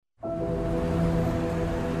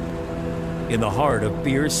in the heart of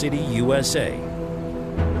Beer City, USA.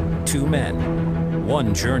 Two men,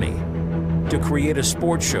 one journey to create a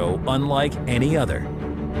sports show unlike any other.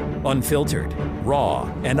 Unfiltered, raw,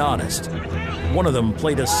 and honest. One of them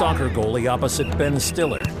played a soccer goalie opposite Ben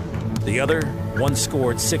Stiller. The other once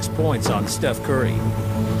scored 6 points on Steph Curry.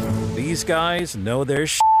 These guys know their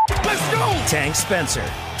shit. Let's go! Tank Spencer,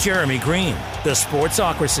 Jeremy Green, the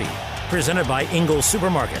Sportsocracy. Presented by Ingles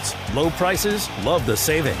Supermarkets. Low prices, love the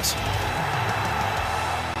savings.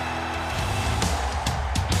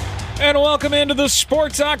 And welcome into the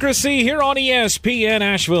Sportsocracy here on ESPN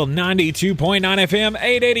Asheville 92.9 FM,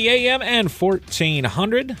 880 AM, and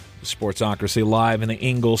 1400. Sportsocracy live in the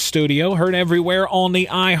Ingles studio. Heard everywhere on the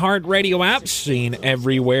iHeartRadio app. Seen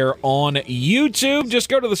everywhere on YouTube. Just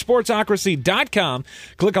go to the sportsocracy.com.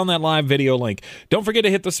 Click on that live video link. Don't forget to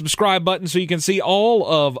hit the subscribe button so you can see all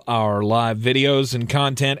of our live videos and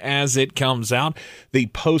content as it comes out. The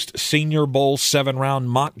post-Senior Bowl 7-round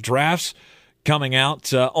mock drafts coming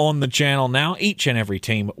out on the channel now. Each and every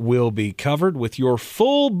team will be covered with your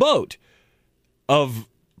full boat of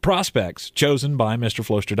prospects chosen by Mr.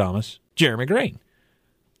 Flostradamus, Jeremy Green.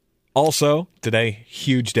 Also, today,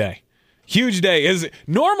 huge day. Huge day.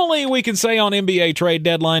 Normally we can say on NBA trade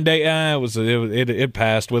deadline day, it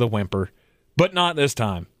passed with a whimper, but not this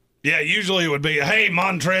time. Yeah, usually it would be, hey,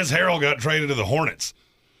 Montrezl Harrell got traded to the Hornets.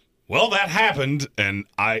 Well, that happened, and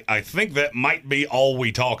I think that might be all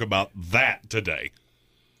we talk about that today.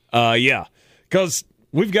 Yeah, because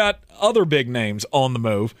we've got other big names on the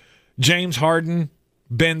move. James Harden,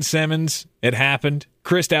 Ben Simmons, it happened.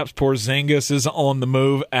 Kristaps Porzingis is on the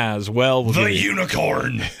move as well. The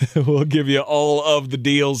unicorn. We'll give you all of the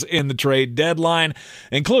deals in the trade deadline,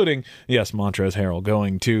 including, yes, Montrezl Harrell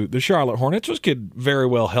going to the Charlotte Hornets, which could very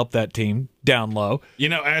well help that team down low. You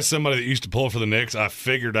know, as somebody that used to pull for the Knicks, I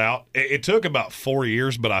figured out, it took about 4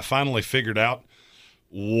 years, but I finally figured out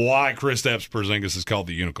why Kristaps Porzingis is called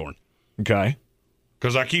the unicorn. Okay.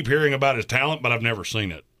 Because I keep hearing about his talent, but I've never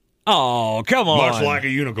seen it. Oh, come on. Much like a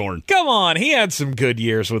unicorn. Come on. He had some good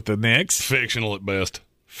years with the Knicks. Fictional at best.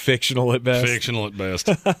 Fictional at best. Fictional at best.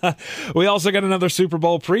 We also got another Super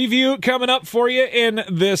Bowl preview coming up for you in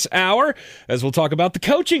this hour, as we'll talk about the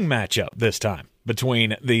coaching matchup this time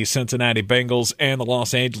between the Cincinnati Bengals and the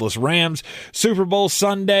Los Angeles Rams. Super Bowl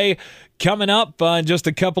Sunday coming up in just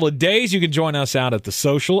a couple of days. You can join us out at the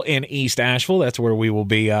Social in East Asheville. That's where we will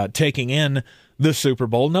be taking in the Super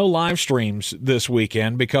Bowl. No live streams this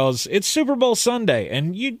weekend because it's Super Bowl Sunday,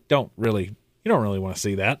 and you don't really want to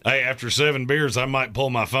see that. Hey, after 7 beers, I might pull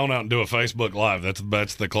my phone out and do a Facebook Live.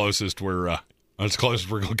 That's the closest we're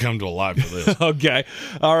going to come to a live for this. Okay.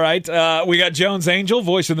 All right. We got Jones Angel,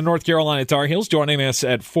 voice of the North Carolina Tar Heels, joining us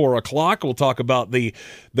at 4 o'clock. We'll talk about the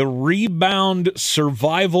rebound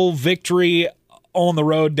survival victory on the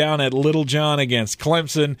road down at Little John against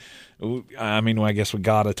Clemson. I mean, I guess we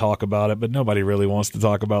got to talk about it, but nobody really wants to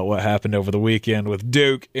talk about what happened over the weekend with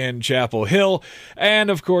Duke in Chapel Hill. And,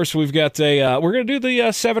 of course, we've got we're going to do the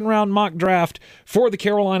 7-round mock draft for the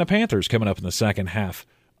Carolina Panthers coming up in the second half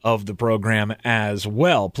of the program as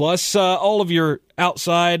well. Plus, all of your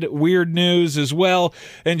outside weird news as well,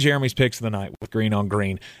 and Jeremy's picks of the night with Green on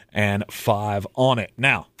Green and 5 on it.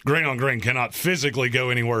 Now, Green on Green cannot physically go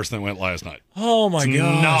any worse than it went last night. Oh, my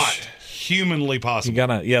gosh. Not humanly possible.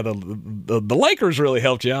 The Lakers really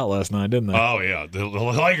helped you out last night, didn't they? Oh, yeah. The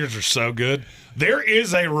Lakers are so good. There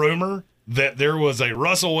is a rumor that there was a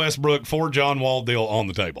Russell Westbrook for John Wall deal on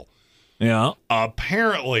the table. Yeah.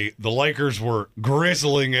 Apparently, the Lakers were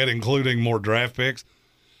gristling at including more draft picks.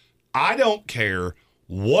 I don't care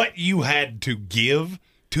what you had to give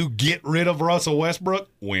to get rid of Russell Westbrook,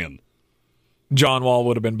 win. John Wall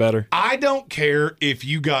would have been better. I don't care if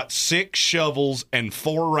you got 6 shovels and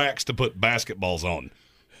 4 racks to put basketballs on.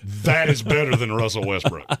 That is better than Russell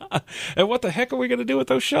Westbrook. And what the heck are we going to do with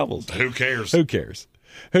those shovels? Who cares? Who cares?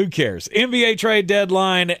 Who cares? NBA trade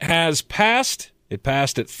deadline has passed. It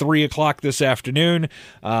passed at 3 o'clock this afternoon.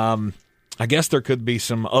 I guess there could be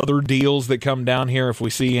some other deals that come down here. If we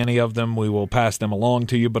see any of them, we will pass them along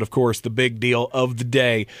to you. But, of course, the big deal of the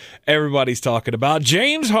day everybody's talking about,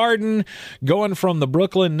 James Harden going from the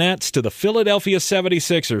Brooklyn Nets to the Philadelphia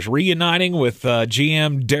 76ers, reuniting with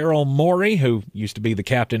GM Daryl Morey, who used to be the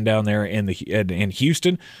captain down there in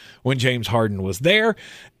Houston when James Harden was there.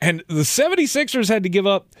 And the 76ers had to give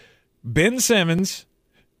up Ben Simmons.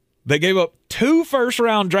 They gave up 2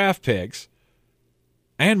 first-round draft picks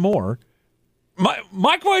and more.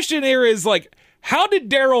 My question here is, like, how did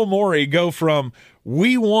Daryl Morey go from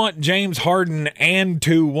we want James Harden and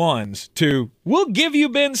 2 1s to we'll give you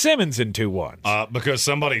Ben Simmons and 2 1s? Because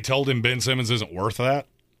somebody told him Ben Simmons isn't worth that.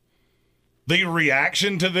 The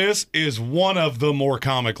reaction to this is one of the more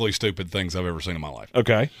comically stupid things I've ever seen in my life.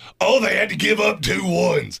 Okay. Oh, they had to give up 2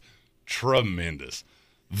 ones. Tremendous.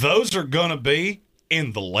 Those are going to be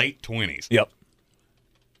in the late 20s. Yep.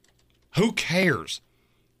 Who cares?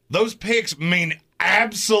 Those picks mean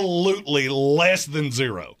absolutely less than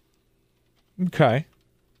 0. Okay.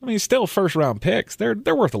 I mean, still first-round picks. They're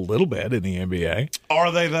worth a little bit in the NBA.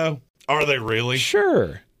 Are they, though? Are they really?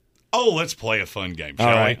 Sure. Oh, let's play a fun game,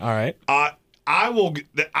 shall we? All right. I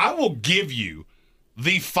will give you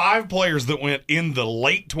the 5 players that went in the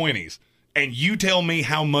late 20s, and you tell me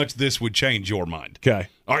how much this would change your mind. Okay.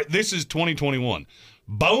 All right, this is 2021.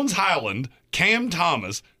 Bones Highland, Cam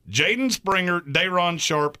Thomas, Jaden Springer, Day'Ron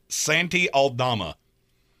Sharp, Santi Aldama.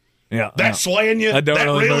 Yeah. That swaying you? I don't that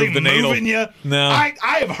really move the moving needle. you? No. I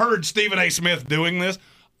have heard Stephen A. Smith doing this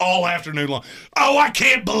all afternoon long. Oh, I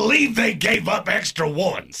can't believe they gave up extra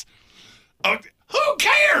ones. Who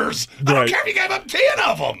cares? I don't care if you gave up 10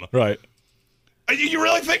 of them. Right. You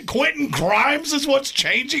really think Quentin Grimes is what's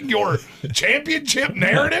changing your championship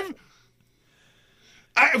narrative?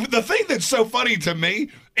 The thing that's so funny to me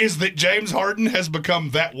is that James Harden has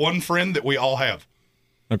become that one friend that we all have.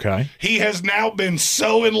 Okay. He has now been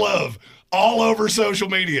so in love all over social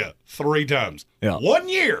media 3 times. Yeah. 1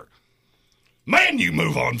 year. Man, you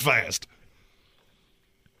move on fast.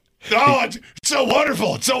 Oh, it's so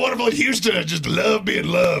wonderful. It's so wonderful in Houston. I just love being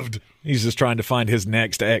loved. He's just trying to find his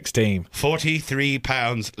next X team. 43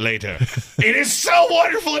 pounds later. It is so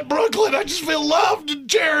wonderful in Brooklyn. I just feel loved and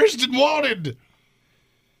cherished and wanted.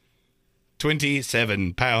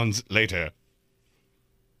 27 pounds later.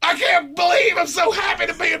 I can't believe I'm so happy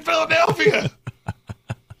to be in Philadelphia.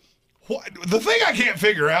 The thing I can't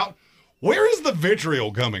figure out, where is the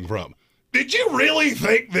vitriol coming from? Did you really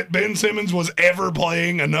think that Ben Simmons was ever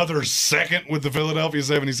playing another second with the Philadelphia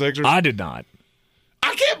 76ers? I did not.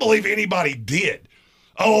 I can't believe anybody did.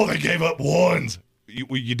 Oh, they gave up ones.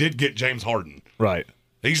 You did get James Harden. Right.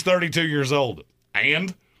 He's 32 years old.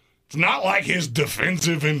 And it's not like his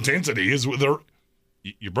defensive intensity is with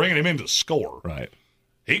you're bringing him in to score. Right.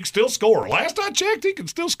 He can still score. Last I checked, he can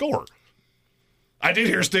still score. I did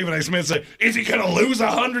hear Stephen A. Smith say, is he going to lose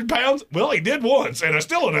 100 pounds? Well, he did once, and I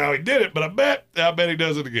still don't know how he did it, but I bet he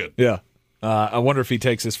does it again. Yeah. I wonder if he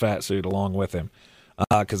takes his fat suit along with him,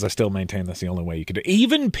 because I still maintain that's the only way you could do it.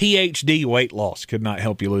 Even PhD weight loss could not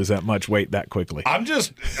help you lose that much weight that quickly. I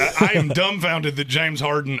am dumbfounded that James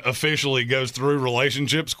Harden officially goes through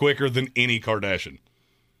relationships quicker than any Kardashian.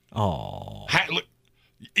 Oh.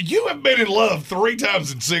 You have been in love 3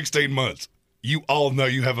 times in 16 months. You all know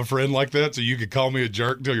you have a friend like that, so you could call me a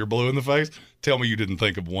jerk until you're blue in the face. Tell me you didn't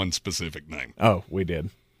think of one specific name. Oh, we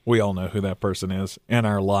did. We all know who that person is in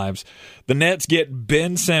our lives. The Nets get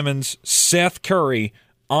Ben Simmons, Seth Curry,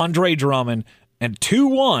 Andre Drummond, and 2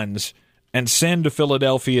 ones, and send to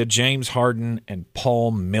Philadelphia James Harden and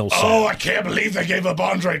Paul Millsap. Oh, I can't believe they gave up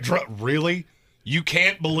Andre Drummond. Really? You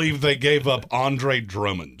can't believe they gave up Andre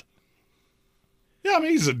Drummond? Yeah, I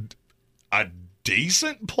mean, he's a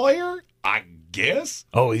decent player, I guess.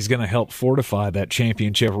 Oh, he's going to help fortify that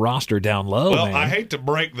championship roster down low, Well, man. I hate to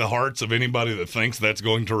break the hearts of anybody that thinks that's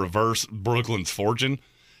going to reverse Brooklyn's fortune.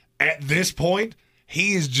 At this point,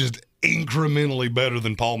 he is just incrementally better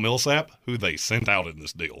than Paul Millsap, who they sent out in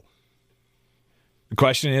this deal. The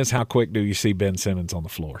question is, how quick do you see Ben Simmons on the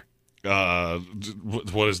floor?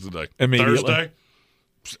 What is the day? Immediately. Thursday?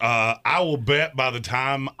 I will bet by the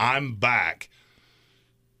time I'm back,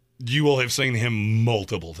 you will have seen him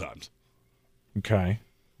multiple times. Okay.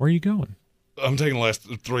 Where are you going? I'm taking the last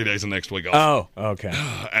 3 days of next week off. Oh,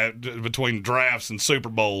 okay. Between drafts and Super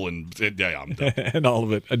Bowl and yeah, I'm done. And all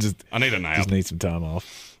of it. I need a nap. Just need some time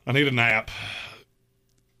off. I need a nap.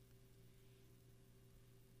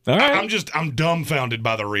 All right. I'm dumbfounded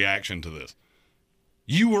by the reaction to this.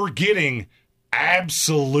 You were getting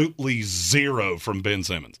absolutely 0 from Ben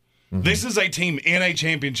Simmons. Mm-hmm. This is a team in a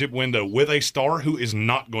championship window with a star who is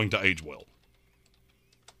not going to age well.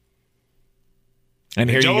 And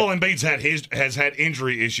here Joel Embiid has had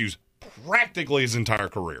injury issues practically his entire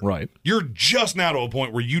career. Right. You're just now to a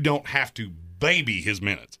point where you don't have to baby his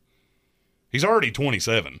minutes. He's already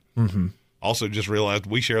 27. Mm-hmm. Also just realized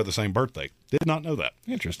we share the same birthday. Did not know that.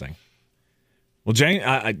 Interesting. Well,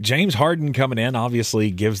 James Harden coming in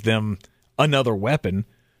obviously gives them another weapon.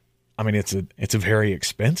 I mean, it's a very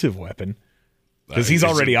expensive weapon because he's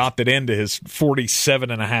already opted into his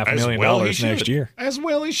 $47.5 million next year. As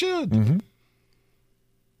well he should. Mm-hmm.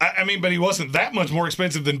 I mean, but he wasn't that much more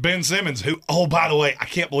expensive than Ben Simmons, who, oh, by the way, I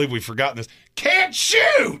can't believe we've forgotten this, can't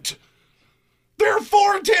shoot! There are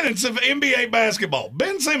 4 tenets of NBA basketball.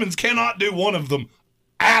 Ben Simmons cannot do one of them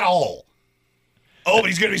at all. Oh, but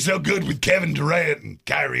he's going to be so good with Kevin Durant and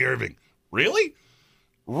Kyrie Irving. Really?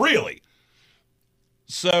 Really?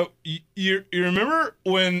 So you remember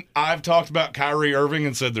when I've talked about Kyrie Irving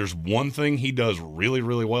and said there's one thing he does really,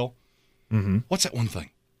 really well? Mm-hmm. What's that one thing?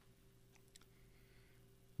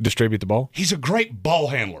 Distribute the ball? He's a great ball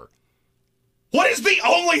handler. What is the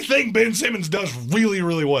only thing Ben Simmons does really,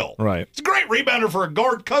 really well? Right. He's a great rebounder for a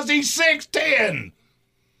guard because he's 6'10".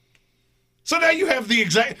 So now you have the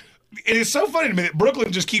exact... It is so funny to me that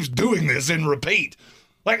Brooklyn just keeps doing this in repeat.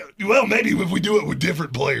 Like, well, maybe if we do it with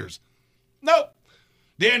different players. Nope.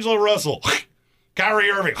 D'Angelo Russell, Kyrie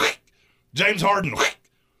Irving, James Harden.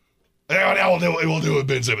 Now we'll do it with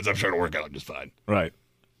Ben Simmons. I'm sure it'll work out just fine. Right.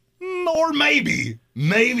 Or maybe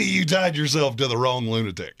you tied yourself to the wrong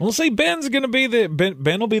lunatic. Well, see, Ben's going to be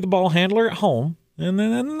Ben will be the ball handler at home, and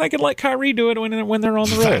then they can let Kyrie do it when they're on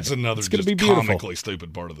the road. That's another it's just be beautiful. Comically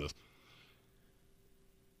stupid part of this.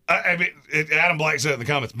 I mean, Adam Black said in the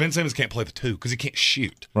comments, Ben Simmons can't play the two because he can't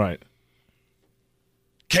shoot. Right.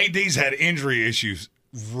 KD's had injury issues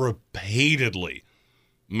repeatedly,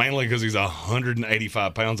 mainly because he's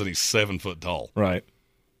 185 pounds and he's 7 foot tall. Right.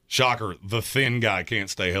 Shocker, the thin guy can't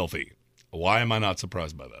stay healthy. Why am I not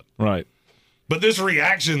surprised by that? Right. But this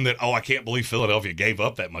reaction that, I can't believe Philadelphia gave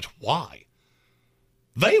up that much. Why?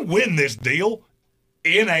 They win this deal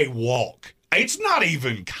in a walk. It's not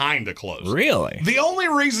even kind of close. Really? The only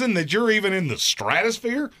reason that you're even in the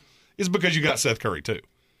stratosphere is because you got Seth Curry, too,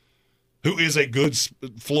 who is a good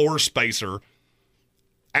floor spacer.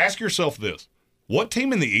 Ask yourself this. What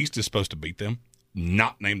team in the East is supposed to beat them,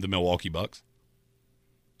 not named the Milwaukee Bucks?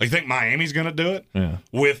 You think Miami's going to do it? Yeah.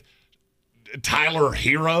 With Tyler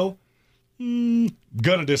Hero? Going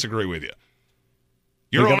to disagree with you.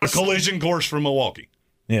 You're on a collision course from Milwaukee.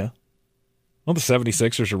 Yeah. Well, the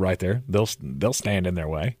 76ers are right there. They'll stand in their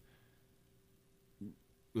way.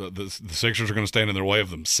 The Sixers are going to stand in their way of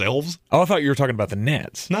themselves? Oh, I thought you were talking about the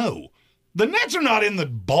Nets. No. The Nets are not in the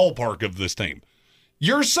ballpark of this team.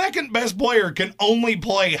 Your second best player can only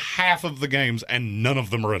play half of the games, and none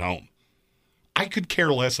of them are at home. I could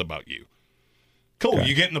care less about you. Cool, okay.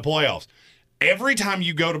 You get in the playoffs. Every time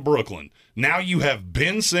you go to Brooklyn, now you have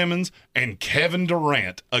Ben Simmons and Kevin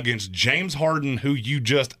Durant against James Harden, who you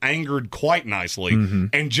just angered quite nicely,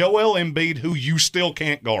 and Joel Embiid, who you still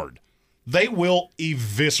can't guard. They will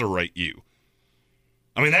eviscerate you.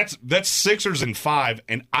 I mean, that's Sixers in 5,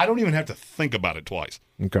 and I don't even have to think about it twice.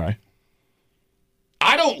 Okay.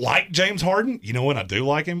 I don't like James Harden. You know when I do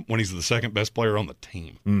like him? When he's the second best player on the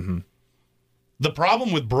team. Mm-hmm. The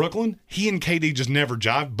problem with Brooklyn, he and KD just never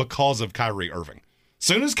jived because of Kyrie Irving.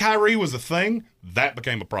 Soon as Kyrie was a thing, that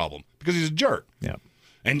became a problem because he's a jerk. Yeah.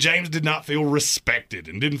 And James did not feel respected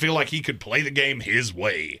and didn't feel like he could play the game his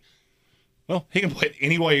way. Well, he can play it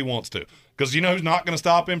any way he wants to because you know who's not going to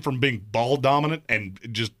stop him from being ball dominant and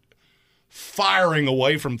just firing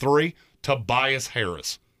away from three? Tobias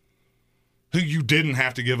Harris, who you didn't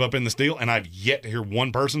have to give up in this deal, and I've yet to hear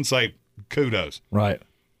one person say kudos. Right.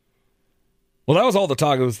 Well, that was all the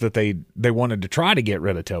talk was that they wanted to try to get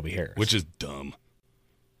rid of Toby Harris. Which is dumb.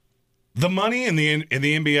 The money in the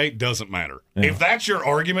NBA doesn't matter. Yeah. If that's your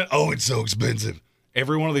argument, it's so expensive.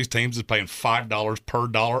 Every one of these teams is paying $5 per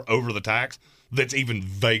dollar over the tax that's even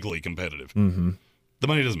vaguely competitive. Mm-hmm. The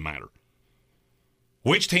money doesn't matter.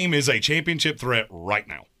 Which team is a championship threat right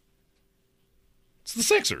now? It's the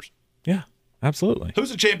Sixers. Yeah, absolutely.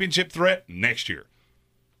 Who's a championship threat next year?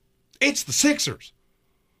 It's the Sixers.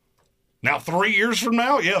 Now, 3 years from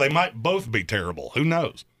now, yeah, they might both be terrible. Who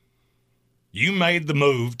knows? You made the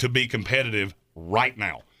move to be competitive right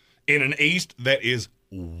now in an East that is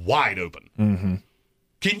wide open. Mm-hmm.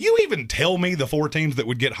 Can you even tell me the 4 teams that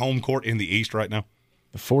would get home court in the East right now?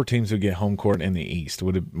 The 4 teams who get home court in the East it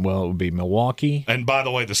would be Milwaukee. And by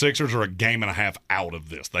the way, the Sixers are a game and a half out of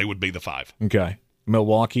this. They would be the 5. Okay.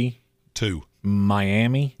 Milwaukee. 2.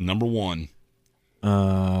 Miami. Number 1.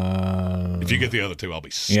 If you get the other 2, I'll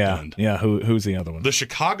be stunned. Yeah. Who's the other one? The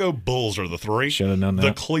Chicago Bulls are the 3. Should have known that.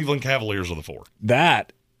 The Cleveland Cavaliers are the 4.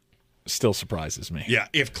 That still surprises me. Yeah,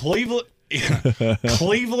 if Cleveland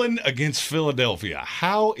against Philadelphia,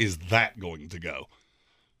 how is that going to go?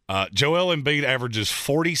 Joel Embiid averages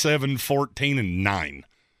 47, 14, and 9.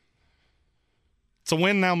 It's a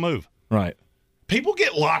win now move. Right. People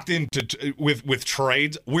get locked into with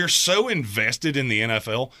trades. We're so invested in the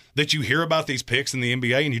NFL that you hear about these picks in the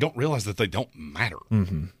NBA and you don't realize that they don't matter.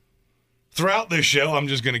 Mm-hmm. Throughout this show, I'm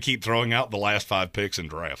just going to keep throwing out the last 5 picks in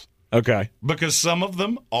drafts. Okay. Because some of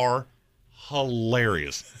them are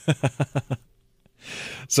hilarious.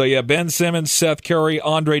 So, yeah, Ben Simmons, Seth Curry,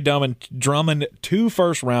 Andre Drummond, 2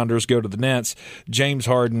 first-rounders go to the Nets. James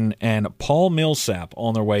Harden and Paul Millsap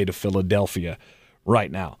on their way to Philadelphia.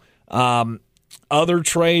 right now. Other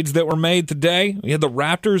trades that were made today, we had the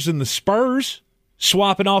Raptors and the Spurs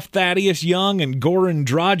swapping off Thaddeus Young and Goran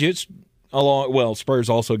Dragic. Spurs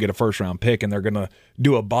also get a first-round pick, and they're going to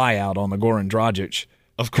do a buyout on the Goran Dragic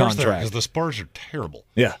Of course, contract. because the Spurs are terrible.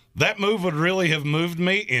 Yeah. That move would really have moved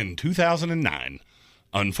me in 2009.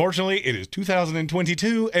 Unfortunately, it is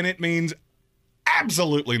 2022, and it means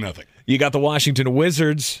absolutely nothing. You got the Washington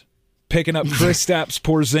Wizards picking up Kristaps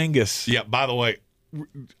Porzingis. Yeah, by the way,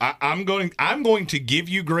 I'm going to give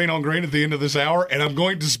you green on green at the end of this hour, and I'm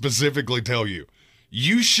going to specifically tell you,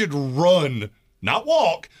 you should run, not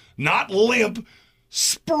walk, not limp,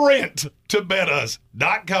 sprint to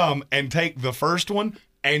betus.com and take the first one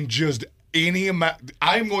and just any amount.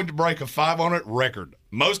 I am going to break a 500 record.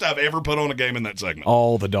 Most I've ever put on a game in that segment.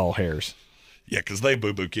 All the doll hairs. Yeah, because they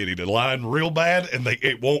boo-boo kitty the line real bad, and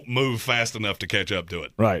it won't move fast enough to catch up to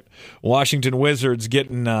it. Right. Washington Wizards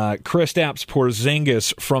getting Kristaps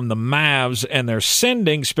Porzingis from the Mavs, and they're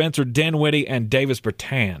sending Spencer Dinwiddie and Davis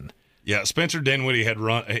Bertans. Yeah, Spencer Dinwiddie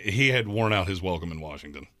had worn out his welcome in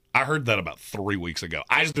Washington. I heard that about 3 weeks ago.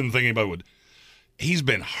 I just didn't think anybody would. He's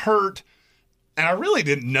been hurt, and I really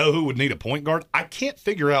didn't know who would need a point guard. I can't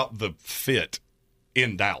figure out the fit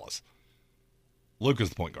in Dallas. Luka's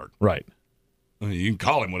the point guard. Right. I mean, you can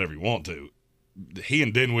call him whatever you want to. He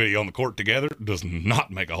and Dinwiddie on the court together does not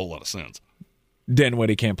make a whole lot of sense.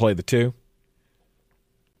 Dinwiddie can't play the two.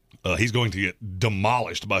 He's going to get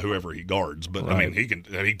demolished by whoever he guards. But, Right. I mean, he can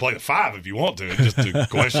play the five if you want to. It's just a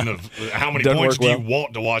question of how many Doesn't points work do well. you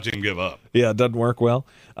want to watch him give up. Yeah, it doesn't work well.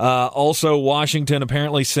 Also, Washington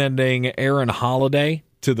apparently sending Aaron Holiday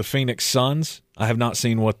to the Phoenix Suns. I have not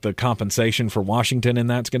seen what the compensation for Washington in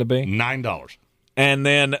that's going to be. $9. And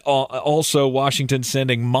then also Washington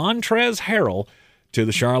sending Montrezl Harrell to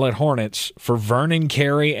the Charlotte Hornets for Vernon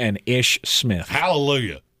Carey and Ish Smith.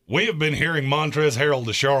 Hallelujah. We have been hearing Montrezl Harrell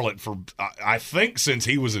to Charlotte for, I think, since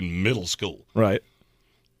he was in middle school. Right.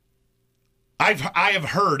 I have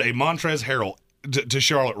heard a Montrezl Harrell to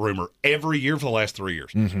Charlotte rumor every year for the last 3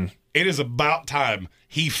 years. Mm-hmm. It is about time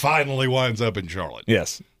he finally winds up in Charlotte.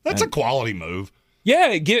 Yes. That's a quality move. Yeah,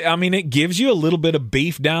 it gives you a little bit of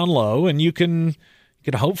beef down low, and you can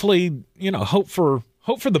hopefully, hope for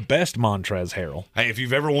the best Montrezl Harrell. Hey, if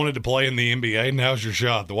you've ever wanted to play in the NBA, now's your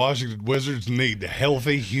shot. The Washington Wizards need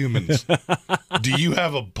healthy humans. Do you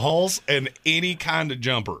have a pulse and any kind of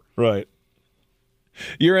jumper? Right.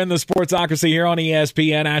 You're in the Sportsocracy here on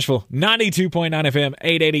ESPN Asheville, 92.9 FM,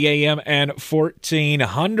 880 AM, and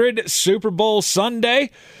 1400. Super Bowl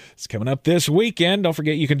Sunday. It's coming up this weekend. Don't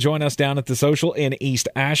forget you can join us down at the Social in East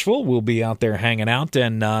Asheville. We'll be out there hanging out,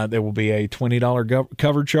 and there will be a $20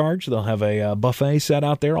 cover charge. They'll have a buffet set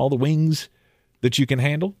out there, all the wings that you can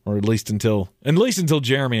handle, or at least until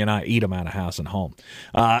Jeremy and I eat them out of house and home.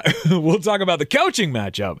 We'll talk about the coaching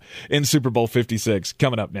matchup in Super Bowl 56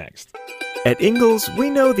 coming up next. At Ingles, we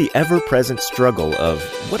know the ever-present struggle of,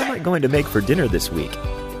 what am I going to make for dinner this week?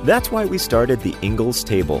 That's why we started the Ingles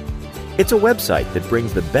Table. It's a website that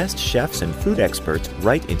brings the best chefs and food experts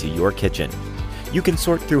right into your kitchen. You can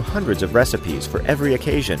sort through hundreds of recipes for every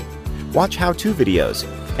occasion, watch how-to videos,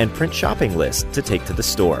 and print shopping lists to take to the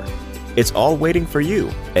store. It's all waiting for you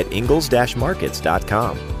at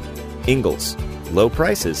ingles-markets.com. Ingles. Low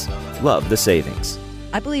prices. Love the savings.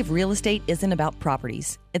 I believe real estate isn't about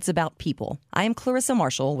properties. It's about people. I am Clarissa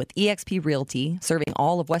Marshall with eXp Realty, serving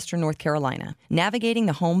all of Western North Carolina. Navigating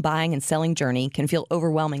the home buying and selling journey can feel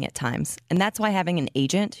overwhelming at times, and that's why having an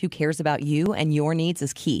agent who cares about you and your needs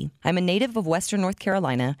is key. I'm a native of Western North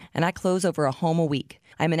Carolina, and I close over a home a week.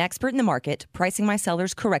 I'm an expert in the market, pricing my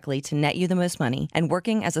sellers correctly to net you the most money, and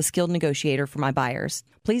working as a skilled negotiator for my buyers.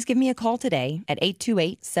 Please give me a call today at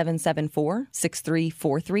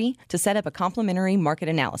 828-774-6343 to set up a complimentary market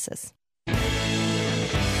analysis.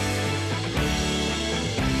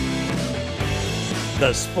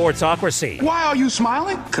 The Sportsocracy. Why are you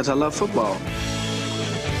smiling? Because I love football.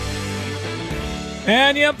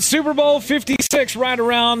 And yep, Super Bowl 56 right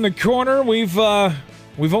around the corner. We've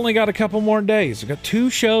only got a couple more days. We've got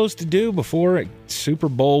 2 shows to do before Super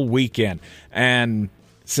Bowl weekend. And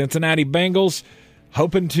Cincinnati Bengals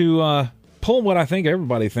hoping to pull what I think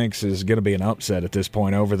everybody thinks is going to be an upset at this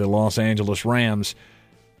point over the Los Angeles Rams.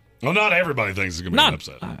 Well, not everybody thinks it's going to be an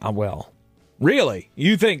upset. Well, really?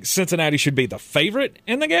 You think Cincinnati should be the favorite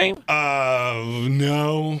in the game?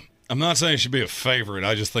 No. I'm not saying it should be a favorite.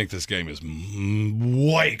 I just think this game is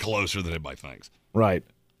way closer than everybody thinks. Right.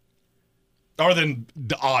 Or than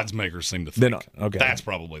the odds makers seem to think. Okay. That's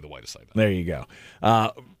probably the way to say that. There you go.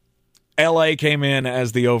 L.A. came in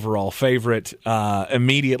as the overall favorite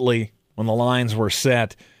immediately when the lines were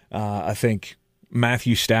set. I think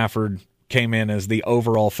Matthew Stafford came in as the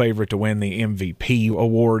overall favorite to win the MVP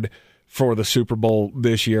award for the Super Bowl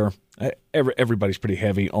this year. Everybody's pretty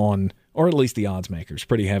heavy on, or at least the odds makers,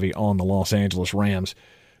 pretty heavy on the Los Angeles Rams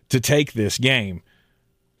to take this game.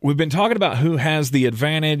 We've been talking about who has the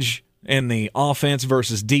advantage in the offense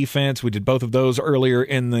versus defense. We did both of those earlier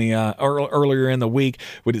in the week.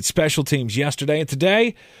 We did special teams yesterday. And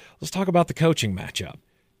today, let's talk about the coaching matchup.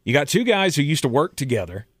 You got two guys who used to work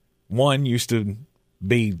together. One used to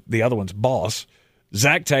be the other one's boss,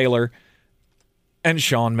 Zach Taylor and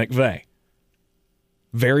Sean McVay.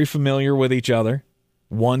 Very familiar with each other.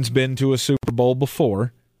 One's been to a Super Bowl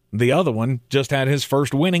before. The other one just had his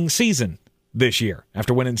first winning season this year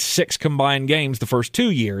after winning 6 combined games the first 2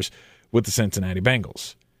 years with the Cincinnati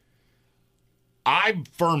Bengals. I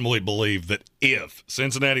firmly believe that if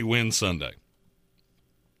Cincinnati wins Sunday,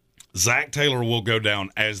 Zach Taylor will go down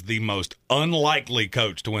as the most unlikely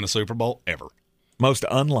coach to win a Super Bowl ever. Most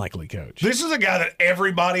unlikely coach. This is a guy that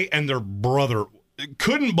everybody and their brother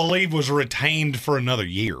couldn't believe was retained for another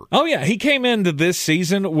year. Oh, yeah. He came into this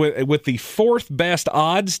season with the 4th best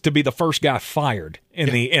odds to be the first guy fired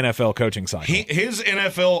in the NFL coaching cycle. His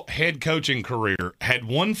NFL head coaching career had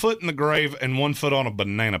 1 foot in the grave and 1 foot on a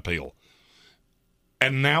banana peel.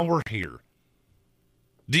 And now we're here.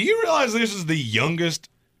 Do you realize this is the youngest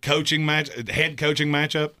head coaching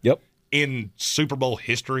matchup? Yep. In Super Bowl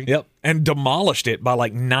history? Yep. And demolished it by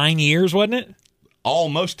like 9 years, wasn't it?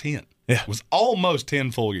 Almost 10. Yeah. It was almost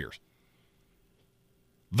 10 full years.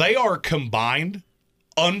 They are combined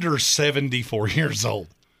under 74 years old.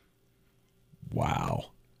 Wow.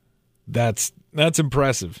 That's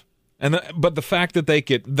impressive. But the fact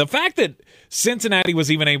that Cincinnati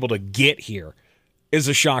was even able to get here is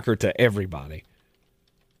a shocker to everybody.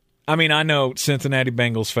 I mean, I know Cincinnati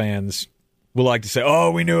Bengals fans will like to say,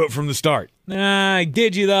 "Oh, we knew it from the start." Nah,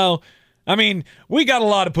 did you though? I mean, we got a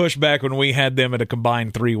lot of pushback when we had them at a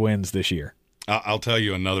combined 3 wins this year. I'll tell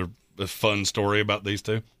you another fun story about these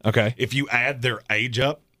two. Okay. If you add their age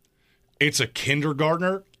up, it's a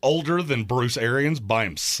kindergartner older than Bruce Arians by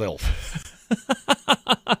himself.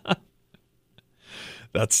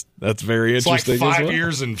 That's very interesting. It's like 5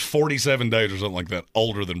 years and 47 days or something like that,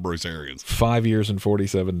 older than Bruce Arians. 5 years and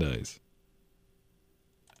 47 days.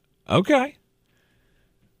 Okay.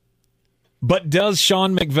 But does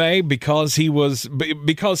Sean McVay, because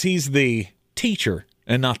he's the teacher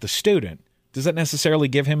and not the student, does that necessarily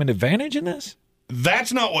give him an advantage in this?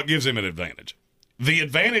 That's not what gives him an advantage. The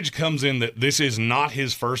advantage comes in that this is not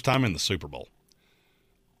his first time in the Super Bowl.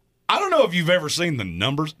 I don't know if you've ever seen the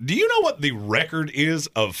numbers. Do you know what the record is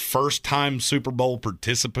of first-time Super Bowl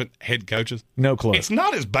participant head coaches? No clue. It's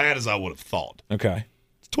not as bad as I would have thought. Okay.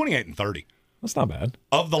 It's 28-30. That's not bad.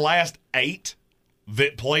 Of the last 8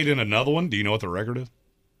 that played in another one, do you know what the record is?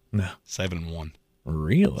 No. 7-1.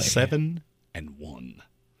 Really? 7-1.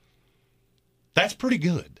 That's pretty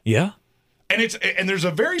good. Yeah. And there's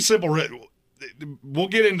a very simple. We'll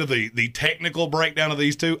get into the technical breakdown of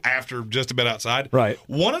these two after just a bit outside. Right.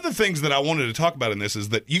 One of the things that I wanted to talk about in this is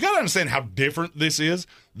that you got to understand how different this is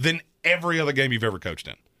than every other game you've ever coached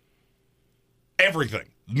in. Everything.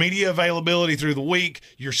 Media availability through the week,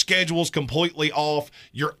 your schedule's completely off,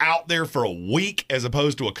 you're out there for a week as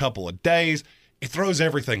opposed to a couple of days. It throws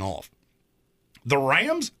everything off. The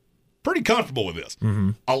Rams, pretty comfortable with this.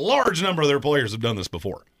 Mm-hmm. A large number of their players have done this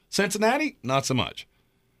before. Cincinnati, not so much.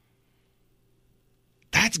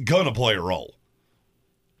 That's going to play a role.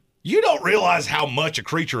 You don't realize how much a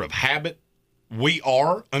creature of habit we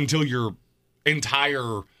are until your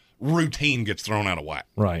entire routine gets thrown out of whack.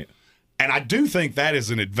 Right. And I do think that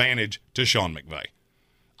is an advantage to Sean McVay.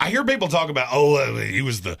 I hear people talk about, he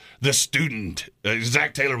was the student.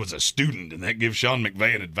 Zach Taylor was a student, and that gives Sean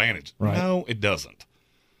McVay an advantage. Right. No, it doesn't.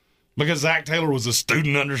 Because Zach Taylor was a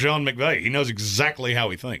student under Sean McVay. He knows exactly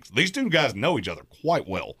how he thinks. These two guys know each other quite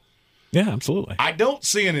well. Yeah, absolutely. I don't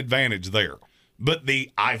see an advantage there. But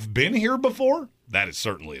I've been here before, that is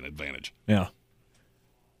certainly an advantage. Yeah.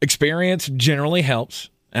 Experience generally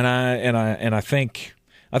helps. And I think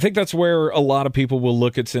that's where a lot of people will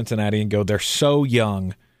look at Cincinnati and go, they're so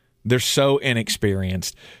young, they're so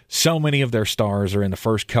inexperienced. So many of their stars are in the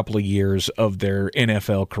first couple of years of their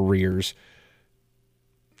NFL careers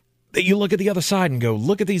that you look at the other side and go,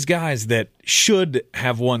 look at these guys that should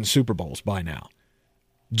have won Super Bowls by now.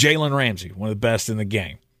 Jalen Ramsey, one of the best in the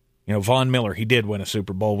game. Von Miller, he did win a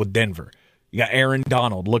Super Bowl with Denver. You got Aaron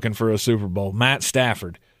Donald looking for a Super Bowl. Matt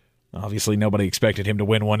Stafford. Obviously, nobody expected him to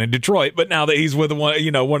win one in Detroit, but now that he's with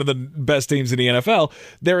one of the best teams in the NFL,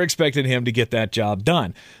 they're expecting him to get that job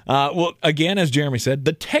done. Well, again, as Jeremy said,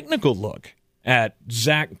 the technical look at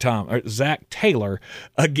Zach Taylor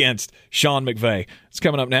against Sean McVay. It's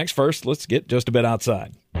coming up next. First, let's get just a bit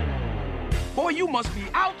outside. Boy, you must be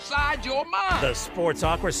outside your mind. The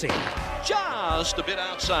Sportsocracy. Just a bit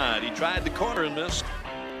outside. He tried the corner and missed.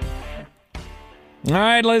 All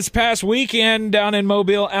right, this past weekend down in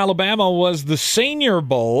Mobile, Alabama was the Senior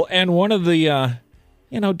Bowl, and one of the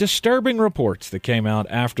disturbing reports that came out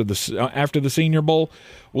after the Senior Bowl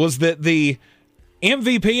was that the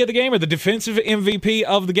MVP of the game, or the defensive MVP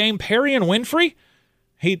of the game, Perrion Winfrey,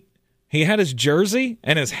 he had his jersey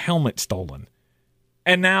and his helmet stolen,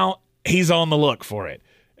 and now he's on the look for it.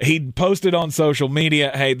 He posted on social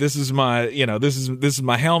media, "Hey, this is my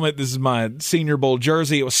helmet. This is my Senior Bowl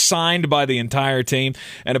jersey. It was signed by the entire team."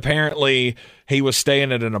 And apparently, he was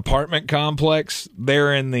staying at an apartment complex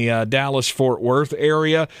there in the Dallas-Fort Worth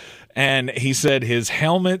area. And he said his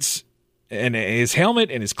helmet and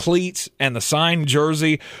his cleats and the signed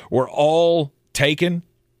jersey were all taken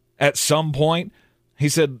at some point. He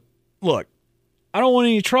said, "Look, I don't want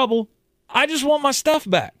any trouble. I just want my stuff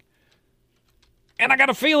back." And I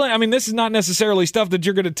got a feeling, I mean, this is not necessarily stuff that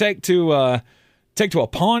you're going to take to a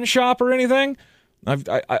pawn shop or anything.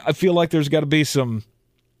 I feel like there's got to be some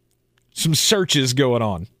searches going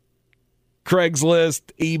on. Craigslist,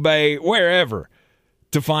 eBay, wherever,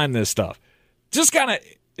 to find this stuff. It's just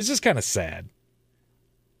kind of sad.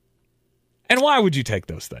 And why would you take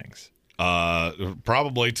those things?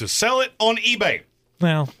 Probably to sell it on eBay.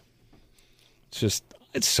 Well,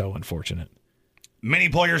 it's so unfortunate. Many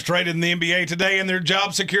players traded in the NBA today, and their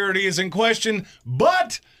job security is in question,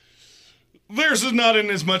 but theirs is not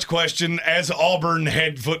in as much question as Auburn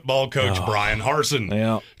head football coach Brian Harsin.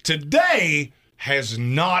 Yeah. Today has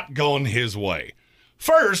not gone his way.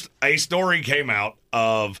 First, a story came out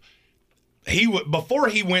of before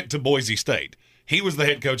he went to Boise State, he was the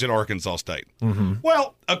head coach at Arkansas State. Mm-hmm.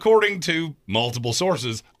 Well, according to multiple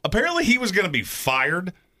sources, apparently he was going to be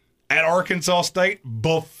fired at Arkansas State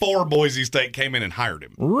before Boise State came in and hired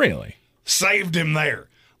him. Really? Saved him there.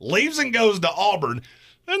 Leaves and goes to Auburn,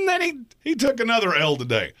 and then he took another L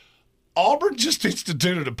today. Auburn just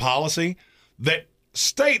instituted a policy that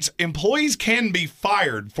states employees can be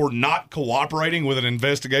fired for not cooperating with an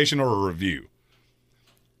investigation or a review.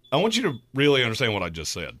 I want you to really understand what I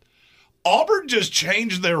just said. Auburn just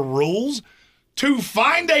changed their rules to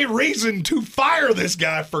find a reason to fire this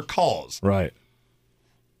guy for cause. Right.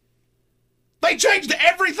 They changed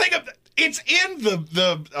everything. It's in the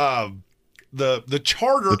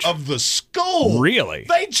charter of the school. Really?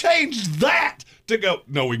 They changed that to go,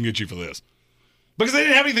 "No, we can get you for this." Because they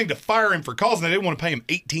didn't have anything to fire him for cause, and they didn't want to pay him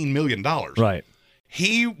 $18 million. Right.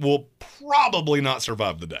 He will probably not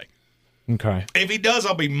survive the day. Okay. If he does,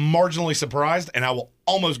 I'll be marginally surprised, and I will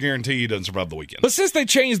almost guarantee he doesn't survive the weekend. But since they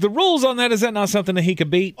changed the rules on that, is that not something that he could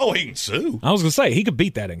beat? Oh, he can sue. I was going to say, he could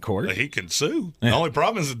beat that in court. He can sue. Yeah. The only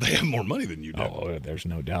problem is that they have more money than you do. Oh, there's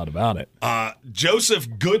no doubt about it. Joseph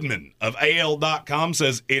Goodman of AL.com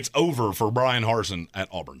says it's over for Brian Harsin at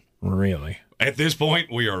Auburn. Really? At this point,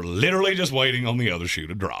 we are literally just waiting on the other shoe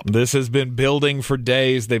to drop. This has been building for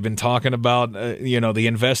days. They've been talking about, the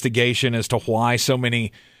investigation as to why so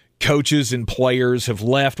many coaches and players have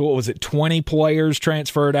left. What was it, 20 players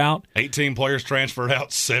transferred out? 18 players transferred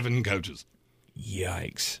out, 7 coaches.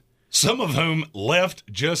 Yikes. Some of whom left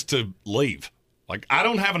just to leave. Like, I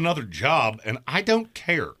don't have another job, and I don't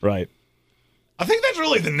care. Right. I think that's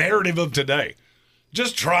really the narrative of today.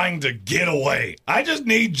 Just trying to get away. I just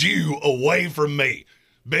need you away from me.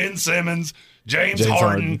 Ben Simmons, James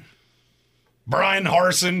Harden, Brian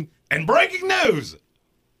Harsin, and breaking news.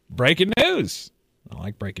 Breaking news. I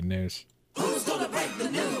like breaking news. Who's gonna break the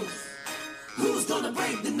news? Who's gonna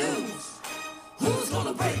break the news? Who's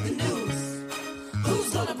gonna break the news?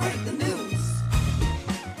 Who's gonna break the news?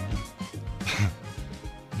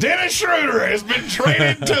 Dennis Schroeder has been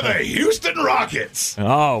traded to the Houston Rockets.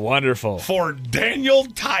 Oh, wonderful. For Daniel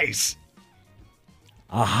Tice.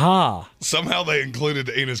 Aha. Somehow they included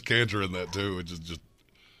Enes Kanter in that too, which is just...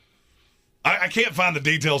 I can't find the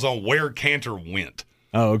details on where Kanter went.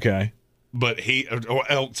 Oh, okay. But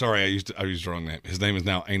sorry, I used the wrong name. His name is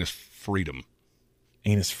now Enes Freedom.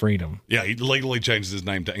 Enes Freedom. Yeah, he legally changed his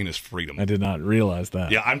name to Enes Freedom. I did not realize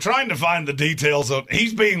that. Yeah, I'm trying to find the details of...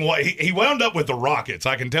 He wound up with the Rockets,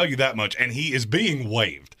 I can tell you that much, and he is being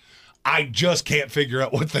waived. I just can't figure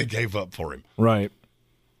out what they gave up for him. Right.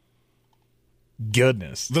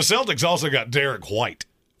 Goodness. The Celtics also got Derrick White.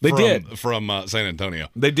 From San Antonio.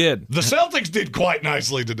 They did. The Celtics did quite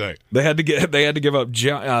nicely today. They had to give up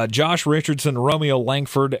Josh Richardson, Romeo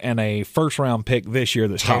Langford, and a first-round pick this year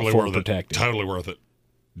that's top 4 protected. Totally worth it.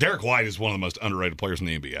 Derrick White is one of the most underrated players in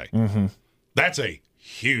the NBA. Mm-hmm. That's a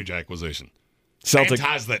huge acquisition. Celtic and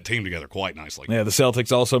ties that team together quite nicely. Yeah, the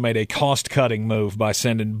Celtics also made a cost-cutting move by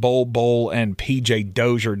sending Bol and P.J.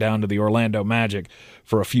 Dozier down to the Orlando Magic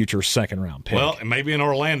for a future second-round pick. Well, and maybe in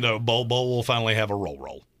Orlando, Bol will finally have a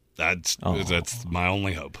roll. That's my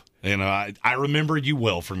only hope. You know, I remember you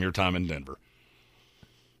well from your time in Denver.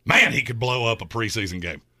 Man, he could blow up a preseason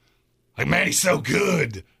game. Like, man, he's so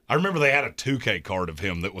good. I remember they had a 2K card of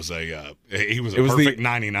him that was he was a perfect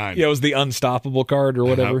 99. Yeah, it was the unstoppable card or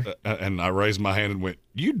whatever. And I raised my hand and went,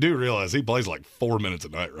 you do realize he plays like 4 minutes a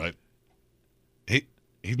night, right?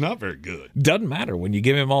 He's not very good. Doesn't matter. When you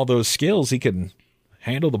give him all those skills, he can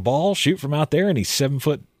handle the ball, shoot from out there, and he's 7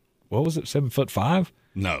 foot, what was it, 7'5"?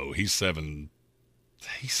 No, he's 7.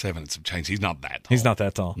 He's 7 and some change. He's not that tall. He's not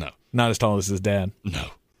that tall. No. Not as tall as his dad. No.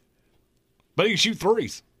 But he can shoot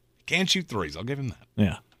threes. He can shoot threes. I'll give him that.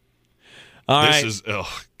 Yeah. All right. This is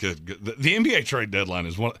good. The NBA trade deadline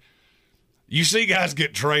is one. You see guys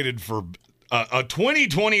get traded for a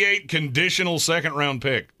 2028 conditional second round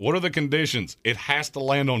pick. What are the conditions? It has to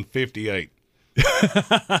land on 58.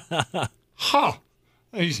 Huh?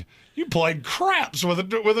 You played craps with a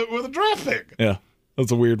draft pick. Yeah,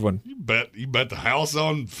 that's a weird one. You bet the house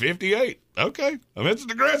on 58. Okay, I mean, it's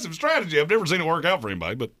an aggressive strategy. I've never seen it work out for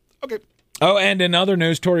anybody, but okay. Oh, and in other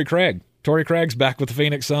news, Torrey Craig. Torrey Craig's back with the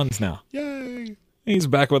Phoenix Suns now. Yay! He's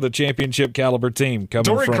back with a championship caliber team.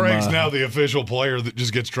 Torrey Craig's now the official player that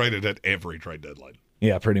just gets traded at every trade deadline.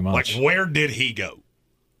 Yeah, pretty much. Like, where did he go?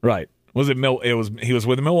 Right. He was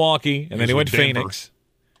with Milwaukee, and then he went to Denver. Phoenix.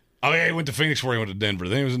 Oh yeah, he went to Phoenix before he went to Denver.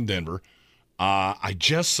 Then he was in Denver. I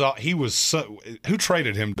just saw he was who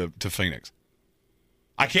traded him to Phoenix?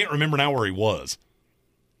 I can't remember now where he was.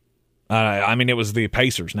 I mean, it was the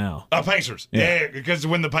Pacers now. Pacers. Yeah, because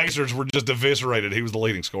when the Pacers were just eviscerated, he was the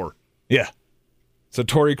leading scorer. Yeah. So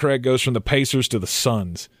Torrey Craig goes from the Pacers to the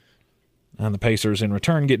Suns. And the Pacers, in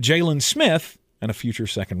return, get Jalen Smith and a future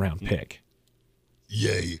second-round pick.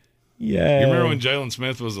 Yay. Yay. You remember when Jalen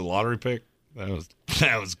Smith was a lottery pick? That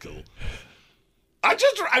was cool.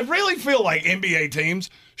 I really feel like NBA teams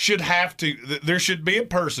should have to – there should be a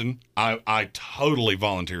person – I totally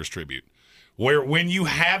volunteer as tribute – where when you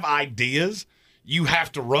have ideas, you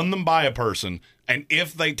have to run them by a person, and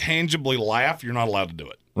if they tangibly laugh, you're not allowed to do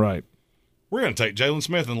it. Right. We're going to take Jalen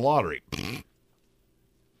Smith in the lottery.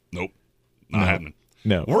 Nope. Not happening.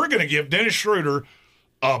 No. We're going to give Dennis Schroeder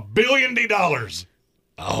 $1 billion.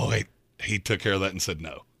 Oh, he took care of that and said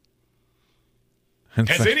no.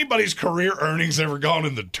 Has anybody's career earnings ever gone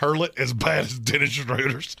in the turlet as bad as Dennis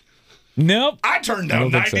Schroeder's? Nope. I turned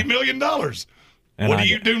down $90 million. What do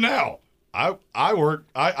you do now? I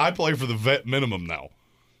play for the vet minimum now.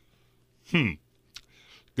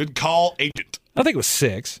 Good call, agent. I think it was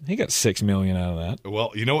 6. He got $6 million out of that.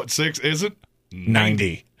 Well, you know what 6 isn't?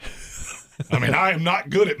 90. I mean, I am not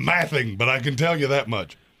good at mathing, but I can tell you that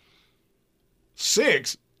much.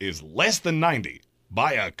 6 is less than 90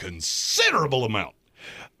 by a considerable amount.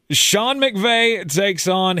 Sean McVay takes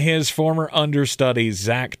on his former understudy,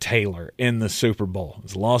 Zach Taylor, in the Super Bowl.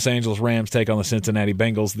 As the Los Angeles Rams take on the Cincinnati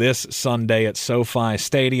Bengals this Sunday at SoFi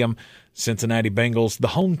Stadium. Cincinnati Bengals, the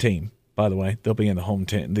home team, by the way. They'll be in the home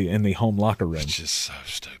in the home locker room. It's just so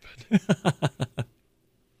stupid.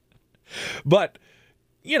 But,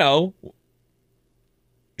 you know,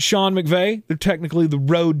 Sean McVay, they're technically the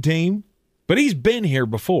road team, but he's been here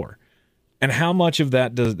before. And how much does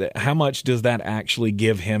that actually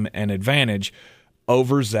give him an advantage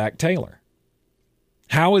over Zach Taylor?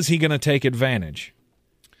 How is he going to take advantage?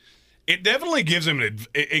 It definitely gives him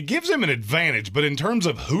an advantage, but in terms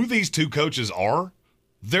of who these two coaches are,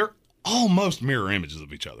 they're almost mirror images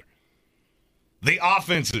of each other. The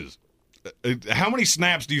offenses, how many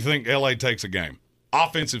snaps do you think LA takes a game?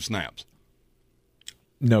 Offensive snaps.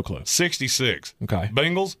 No clue. 66. Okay.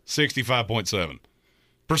 Bengals, 65.7.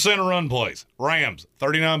 Percent of run plays. Rams,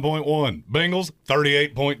 39.1. Bengals,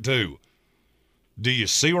 38.2. Do you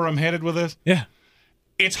see where I'm headed with this? Yeah.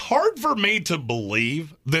 It's hard for me to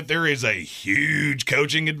believe that there is a huge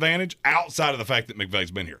coaching advantage outside of the fact that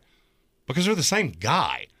McVay's been here. Because they're the same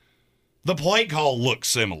guy. The play call looks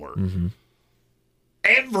similar. Mm-hmm.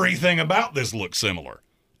 Everything about this looks similar.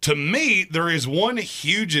 To me, there is one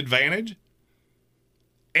huge advantage,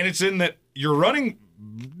 and it's in that you're running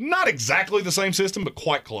not exactly the same system, but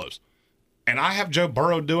quite close. And I have Joe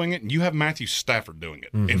Burrow doing it, and you have Matthew Stafford doing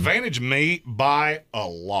it. Mm-hmm. Advantage me by a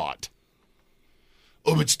lot.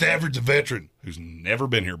 Oh, but Stafford's a veteran who's never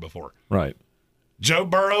been here before. Right. Joe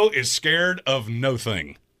Burrow is scared of no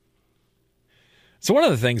thing. So one of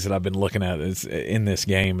the things that I've been looking at in this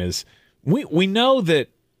game is we know that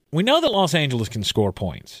Los Angeles can score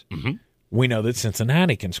points. Mm-hmm. We know that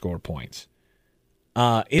Cincinnati can score points.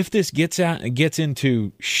 if this gets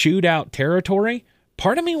into shootout territory,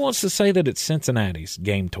 part of me wants to say that it's Cincinnati's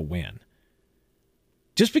game to win.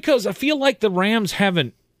 Just because I feel like the Rams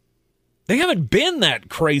haven't been that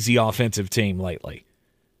crazy offensive team lately.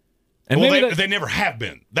 And well, they never have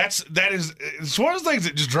been. It's one of those things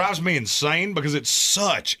that just drives me insane because it's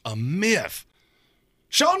such a myth.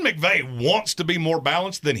 Sean McVay wants to be more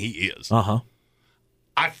balanced than he is. Uh-huh.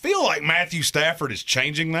 I feel like Matthew Stafford is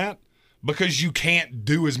changing that because you can't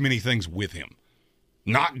do as many things with him.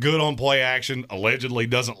 Not good on play action, allegedly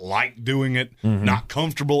doesn't like doing it, not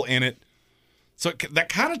comfortable in it. So that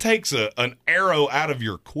kind of takes an arrow out of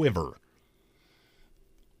your quiver.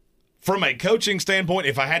 From a coaching standpoint,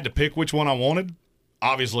 if I had to pick which one I wanted,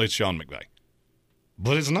 obviously it's Sean McVay.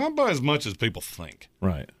 But it's not by as much as people think.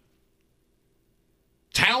 Right.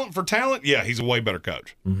 Talent for talent, yeah, he's a way better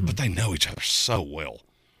coach. But they know each other so well.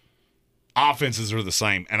 Offenses are the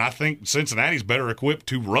same, and I think Cincinnati's better equipped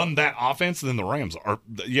to run that offense than the Rams are.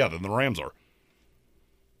 Than the Rams are.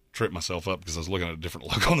 Tripped myself up because I was looking at a different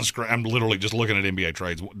look on the screen. I'm literally just looking at NBA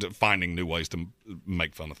trades, finding new ways to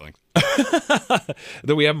make fun of things.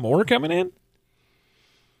 Do we have more coming in?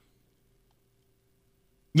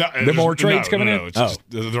 No, the more trades coming in? It's just,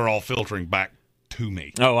 they're all filtering back to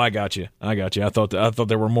me. Oh, I got you. I thought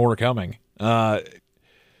there were more coming. Look,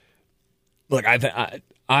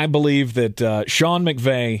 I believe that Sean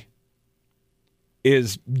McVay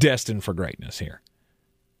is destined for greatness here.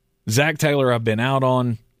 Zach Taylor, I've been out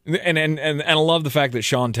on, and I love the fact that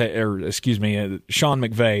Sean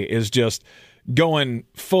McVay is just going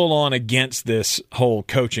full on against this whole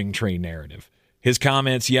coaching tree narrative. His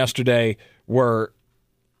comments yesterday were,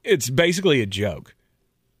 it's basically a joke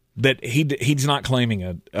that he's not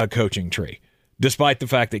claiming a coaching tree, despite the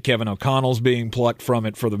fact that Kevin O'Connell's being plucked from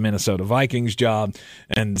it for the Minnesota Vikings job,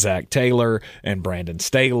 and Zach Taylor and Brandon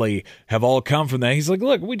Staley have all come from that. He's like,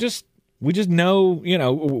 look, we just know,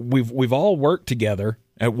 we've all worked together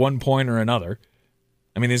at one point or another.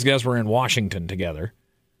 I mean, these guys were in Washington together.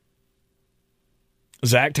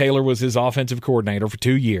 Zach Taylor was his offensive coordinator for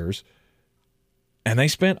 2 years, and they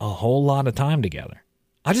spent a whole lot of time together.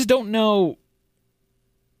 I just don't know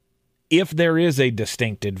if there is a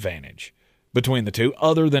distinct advantage between the two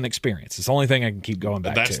other than experience. It's the only thing I can keep going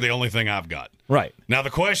back to. That's the only thing I've got. Right. Now, the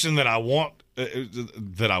question that I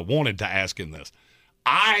wanted to ask in this,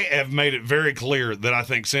 I have made it very clear that I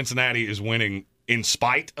think Cincinnati is winning in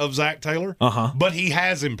spite of Zach Taylor, but he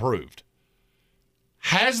has improved.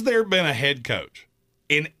 Has there been a head coach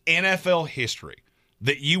in NFL history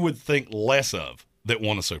that you would think less of that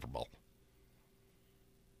won a Super Bowl?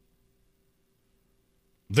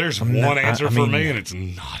 There's one answer for me, and it's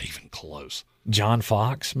not even close. John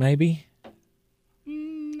Fox, maybe?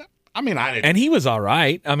 I mean, I didn't. And he was all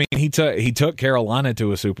right. I mean, he took Carolina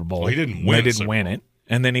to a Super Bowl. Well, he didn't win. They didn't win it.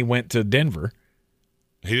 And then he went to Denver.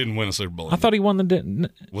 He didn't win a Super Bowl. I thought he won the.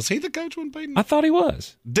 Was he the coach when Peyton? I thought he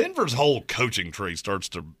was. Denver's whole coaching tree starts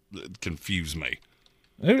to confuse me.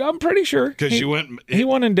 I'm pretty sure because he won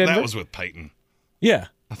in Denver. That was with Peyton. Yeah,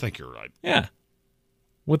 I think you're right. Yeah,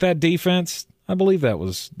 with that defense, I believe that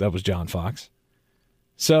was John Fox.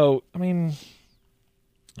 So I mean,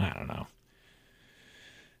 I don't know.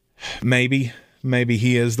 Maybe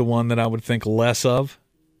he is the one that I would think less of.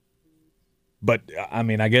 But, I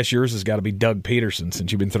mean, I guess yours has got to be Doug Peterson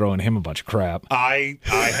since you've been throwing him a bunch of crap. I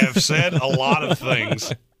have said a lot of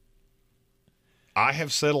things. And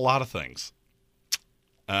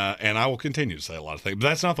I will continue to say a lot of things. But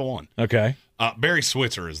that's not the one. Okay. Barry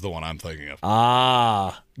Switzer is the one I'm thinking of.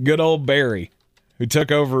 Ah, good old Barry, who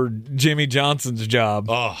took over Jimmy Johnson's job.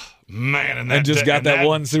 Oh, man. And just got that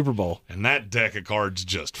one Super Bowl. And that deck of cards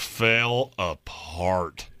just fell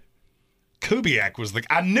apart. Kubiak was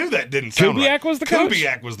I knew that didn't sound right. Kubiak was the coach?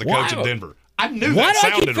 Kubiak was the coach at Denver. I knew Why that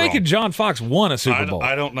sounded wrong. Why do I keep thinking John Fox won a Super Bowl?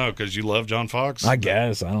 I don't know, because you love John Fox? I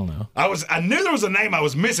guess. I don't know. I knew there was a name I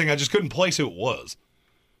was missing. I just couldn't place who it was.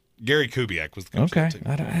 Gary Kubiak was the coach of the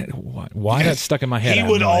team. Why that stuck in my head? He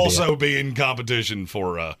would also be in competition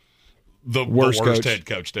for the worst head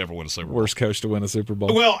coach to ever win a Super Bowl. Worst coach to win a Super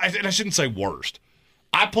Bowl. Well, I shouldn't say worst.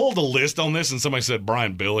 I pulled a list on this, and somebody said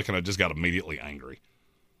Brian Billick, and I just got immediately angry.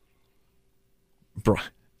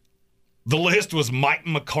 The list was Mike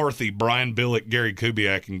McCarthy, Brian Billick, Gary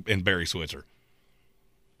Kubiak, and Barry Switzer.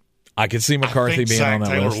 I could see McCarthy being on that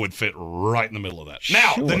Taylor list. Taylor would fit right in the middle of that.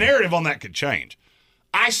 Now, the narrative on that could change.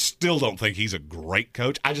 I still don't think he's a great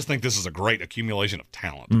coach. I just think this is a great accumulation of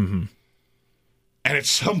talent. Mm-hmm. And at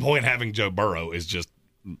some point, having Joe Burrow is just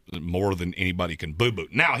more than anybody can boo-boo.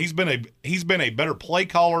 Now, he's been a better play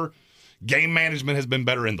caller. Game management has been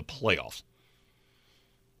better in the playoffs.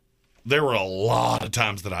 there were a lot of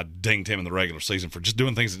times that I dinged him in the regular season for just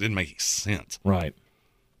doing things that didn't make any sense. Right.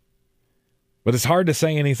 But it's hard to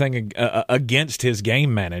say anything against his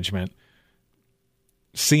game management,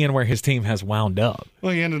 seeing where his team has wound up.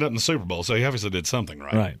 Well, he ended up in the Super Bowl, so he obviously did something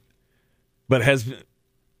right. Right.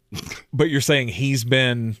 But you're saying he's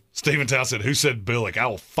been... Stephen Tao said, who said Billick? I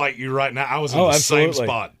will fight you right now. I was in the absolutely. same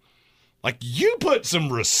spot. Like, you put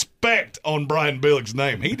some respect on Brian Billick's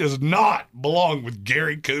name. He does not belong with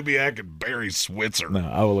Gary Kubiak and Barry Switzer. No,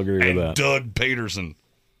 I will agree with that. Doug Peterson.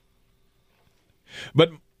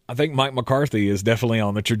 But I think Mike McCarthy is definitely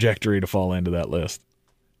on the trajectory to fall into that list.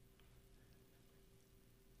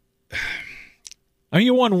 I mean,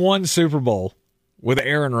 you won one Super Bowl with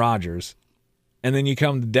Aaron Rodgers, and then you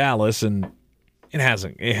come to Dallas, and it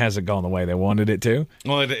hasn't gone the way they wanted it to.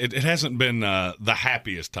 Well, it hasn't been the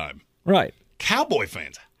happiest time. Right. Cowboy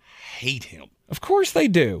fans hate him. Of course they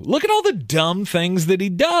do. Look at all the dumb things that he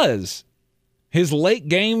does. His late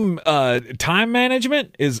game time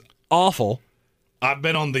management is awful. I've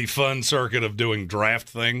been on the fun circuit of doing draft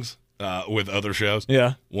things with other shows.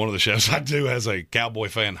 Yeah. One of the shows I do has a Cowboy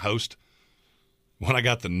fan host. When I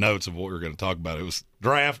got the notes of what we were going to talk about, it was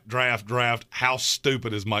draft. How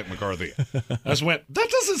stupid is Mike McCarthy? I just went, that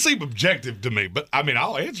doesn't seem objective to me, but I mean,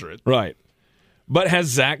 I'll answer it. Right. But has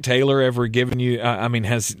Zach Taylor ever given you,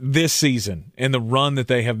 has this season, in the run that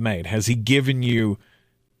they have made, has he given you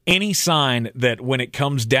any sign that when it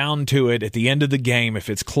comes down to it at the end of the game, if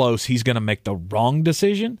it's close, he's going to make the wrong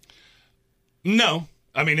decision? No.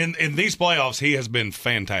 I mean, in these playoffs, he has been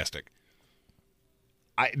fantastic.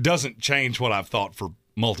 It doesn't change what I've thought for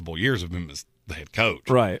multiple years of him as the head coach.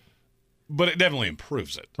 Right. But it definitely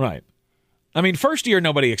improves it. Right. I mean, first year,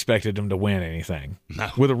 nobody expected him to win anything. No,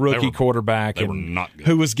 with a rookie quarterback they were not good.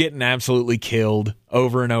 Who was getting absolutely killed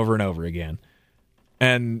over and over and over again.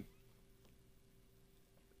 And,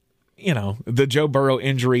 you know, the Joe Burrow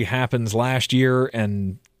injury happens last year,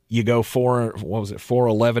 and you go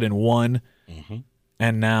 4-11-1, mm-hmm.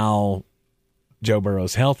 and now Joe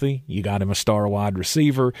Burrow's healthy. You got him a star wide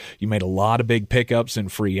receiver. You made a lot of big pickups in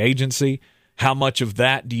free agency. How much of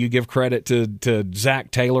that do you give credit to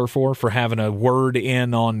Zach Taylor for having a word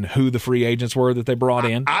in on who the free agents were that they brought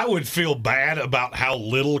in? I would feel bad about how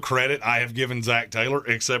little credit I have given Zach Taylor,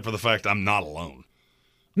 except for the fact I'm not alone.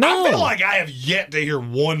 No. I feel like I have yet to hear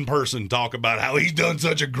one person talk about how he's done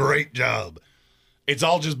such a great job. It's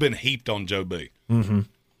all just been heaped on Joe B. Mm-hmm.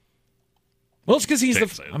 Well, it's because he's the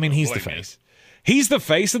face. He's the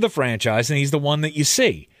face of the franchise, and he's the one that you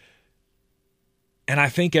see. And I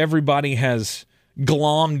think everybody has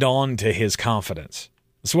glommed on to his confidence.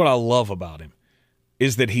 That's what I love about him,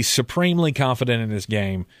 is that he's supremely confident in his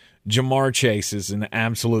game. Jamar Chase is an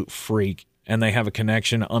absolute freak, and they have a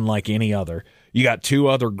connection unlike any other. You got two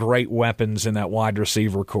other great weapons in that wide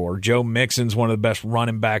receiver core. Joe Mixon's one of the best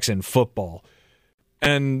running backs in football.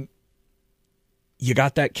 And you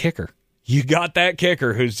got that kicker. You got that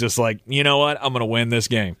kicker who's just like, you know what? I'm going to win this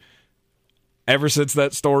game. Ever since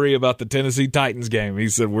that story about the Tennessee Titans game, he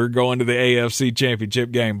said, we're going to the AFC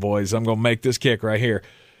Championship game, boys. I'm going to make this kick right here.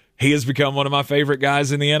 He has become one of my favorite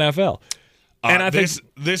guys in the NFL. And I think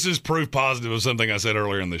this is proof positive of something I said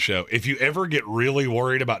earlier in the show. If you ever get really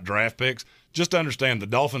worried about draft picks, just understand the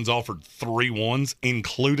Dolphins offered 3 ones,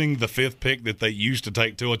 including the 5th pick that they used to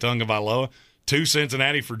take Tua Tagovailoa, to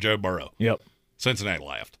Cincinnati for Joe Burrow. Yep. Cincinnati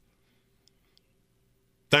laughed.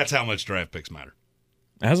 That's how much draft picks matter.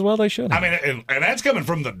 As well they should have. I mean, and that's coming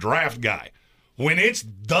from the draft guy. When it's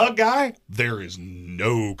the guy, there is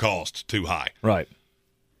no cost too high. Right.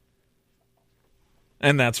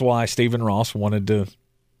 And that's why Stephen Ross wanted to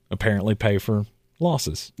apparently pay for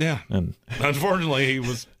losses. Yeah. And unfortunately, he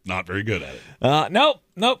was not very good at it. Nope.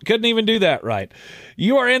 Couldn't even do that right.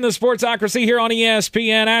 You are in the Sportsocracy here on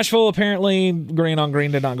ESPN Asheville. Apparently, green on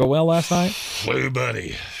green did not go well last night. Shoe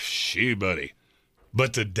buddy.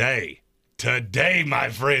 But today, my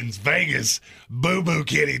friends, Vegas, boo-boo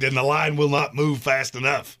kitty, and the line will not move fast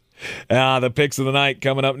enough. The picks of the night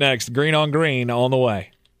coming up next. Green on green on the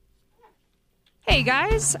way. Hey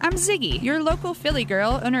guys, I'm Ziggy, your local Philly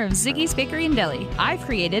girl, owner of Ziggy's Bakery and Deli. I've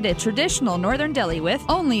created a traditional northern deli with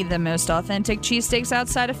only the most authentic cheesesteaks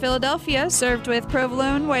outside of Philadelphia, served with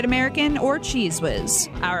provolone, white American, or Cheese Whiz.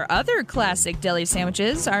 Our other classic deli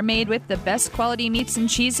sandwiches are made with the best quality meats and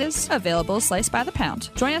cheeses, available sliced by the pound.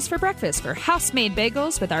 Join us for breakfast for house-made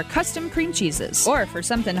bagels with our custom cream cheeses. Or for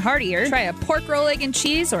something heartier, try a pork roll, egg, and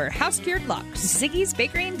cheese or house-cured lox. Ziggy's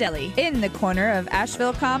Bakery and Deli, in the corner of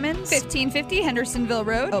Asheville Commons, 1550 Hendersonville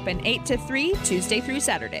Road, open 8 to 3, Tuesday through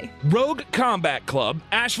Saturday. Rogue Combat Club,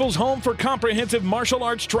 Asheville's home for comprehensive martial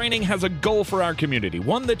arts training, has a goal for our community,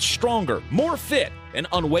 one that's stronger, more fit, and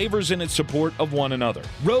unwavers in its support of one another.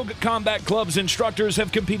 Rogue Combat Club's instructors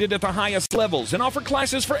have competed at the highest levels and offer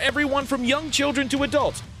classes for everyone from young children to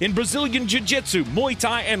adults in Brazilian Jiu-Jitsu, Muay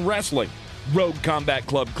Thai, and wrestling. Rogue Combat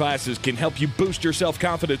Club classes can help you boost your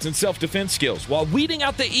self-confidence and self-defense skills while weeding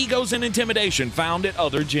out the egos and intimidation found at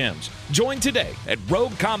other gyms. Join today at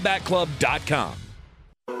roguecombatclub.com.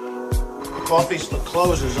 Coffee's for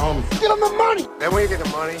closers only. Get them the money. Then when you get the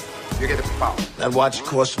money, you get the power. That watch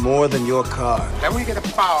costs more than your car. Then when you get the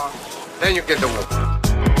power, then you get the woman.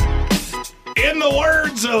 In the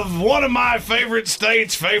words of one of my favorite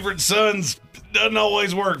states' favorite sons, doesn't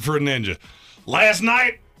always work for a ninja. Last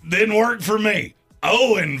night, didn't work for me.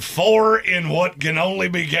 0-4 in what can only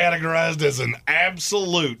be categorized as an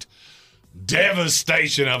absolute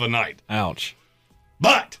devastation of a night. Ouch.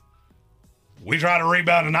 But we tried to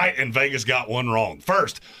rebound tonight, and Vegas got one wrong.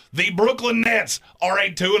 First, the Brooklyn Nets are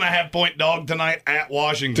a 2.5-point dog tonight at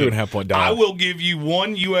Washington. 2.5-point dog. I will give you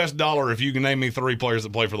 $1 if you can name me 3 players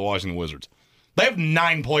that play for the Washington Wizards. They have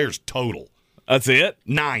 9 players total. That's it?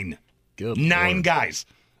 9. Good 9 Lord. guys.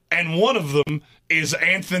 And one of them is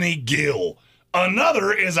Anthony Gill.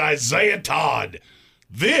 Another is Isaiah Todd.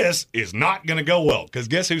 This is not going to go well, because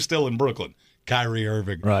guess who's still in Brooklyn? Kyrie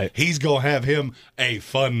Irving. Right. He's going to have him a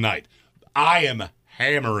fun night. I am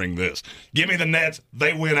hammering this. Give me the Nets.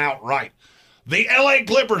 They win outright. The LA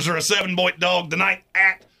Clippers are a 7-point dog tonight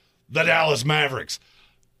at the Dallas Mavericks.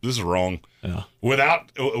 This is wrong. Yeah. With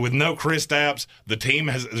no Kristaps, the team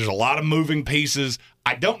there's a lot of moving pieces.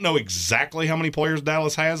 I don't know exactly how many players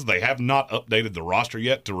Dallas has. They have not updated the roster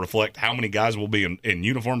yet to reflect how many guys will be in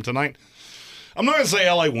uniform tonight. I'm not going to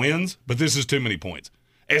say LA wins, but this is too many points.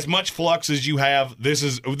 As much flux as you have, this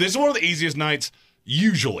is one of the easiest nights.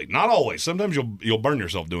 Usually, not always. Sometimes you'll burn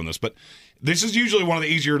yourself doing this, but this is usually one of the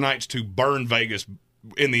easier nights to burn Vegas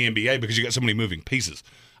in the NBA because you got so many moving pieces.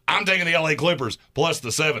 I'm taking the LA Clippers plus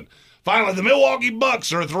the 7. Finally, the Milwaukee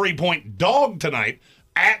Bucks are a 3-point dog tonight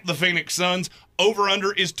at the Phoenix Suns.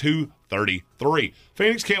 Over-under is 233.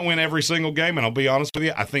 Phoenix can't win every single game, and I'll be honest with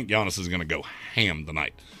you, I think Giannis is going to go ham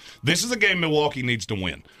tonight. This is a game Milwaukee needs to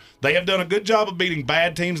win. They have done a good job of beating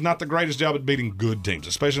bad teams, not the greatest job at beating good teams,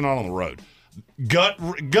 especially not on the road.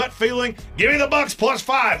 Gut feeling, give me the Bucks plus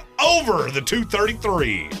 5 over the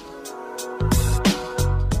 233.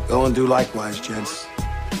 Go and do likewise, gents.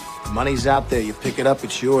 The money's out there. You pick it up,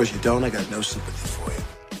 it's yours. You don't, I got no sympathy for you.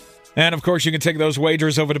 And, of course, you can take those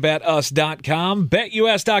wagers over to betus.com.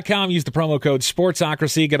 BetUS.com. Use the promo code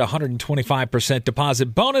Sportsocracy. Get a 125%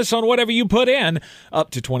 deposit bonus on whatever you put in,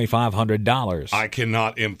 up to $2,500. I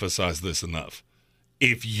cannot emphasize this enough.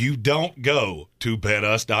 If you don't go to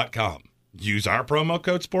betus.com, use our promo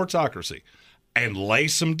code Sportsocracy, and lay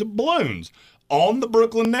some doubloons on the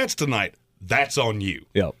Brooklyn Nets tonight, that's on you.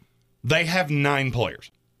 Yep. They have 9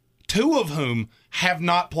 players, 2 of whom have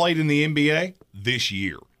not played in the NBA this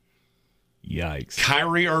year. Yikes.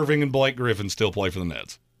 Kyrie Irving and Blake Griffin still play for the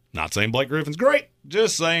Nets. Not saying Blake Griffin's great,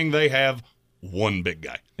 just saying they have one big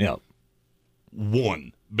guy. Yep.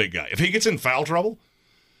 One big guy. If he gets in foul trouble,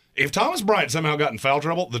 if Thomas Bryant somehow got in foul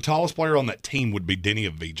trouble, the tallest player on that team would be Denny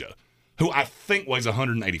Avdija, who I think weighs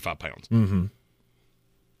 185 pounds. Mm-hmm.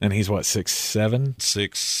 And he's what,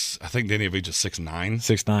 6'7"? I think Denny Avdija's 6'9".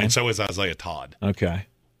 6'9". And so is Isaiah Todd. Okay.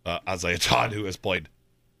 Isaiah Todd, who has played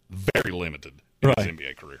very limited in his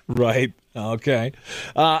NBA career. Right. Okay.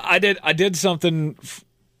 I did something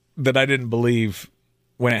that I didn't believe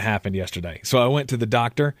when it happened yesterday. So I went to the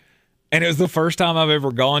doctor, and it was the first time I've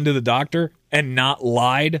ever gone to the doctor and not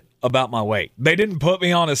lied about my weight. They didn't put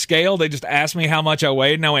me on a scale. They just asked me how much I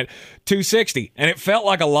weighed, and I went 260. And it felt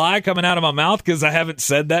like a lie coming out of my mouth because I haven't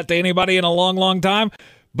said that to anybody in a long, long time.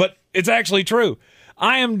 But it's actually true.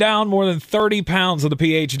 I am down more than 30 pounds of the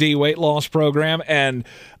PhD weight loss program, and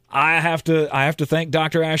I have to thank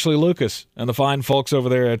Dr. Ashley Lucas and the fine folks over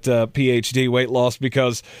there at PhD Weight Loss,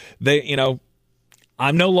 because they,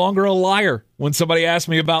 I'm no longer a liar when somebody asks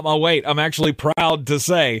me about my weight. I'm actually proud to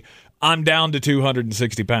say I'm down to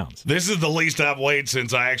 260 pounds. This is the least I've weighed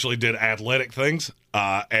since I actually did athletic things,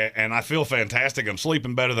 and I feel fantastic. I'm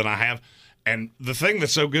sleeping better than I have. And the thing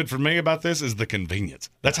that's so good for me about this is the convenience.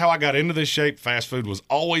 That's how I got into this shape. Fast food was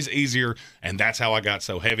always easier, and that's how I got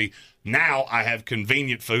so heavy. Now I have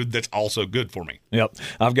convenient food that's also good for me. Yep.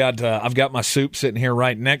 I've got my soup sitting here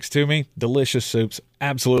right next to me. Delicious soups.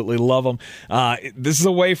 Absolutely love them. This is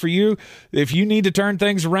a way for you. If you need to turn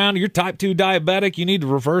things around, you're type 2 diabetic, you need to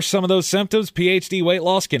reverse some of those symptoms, PhD Weight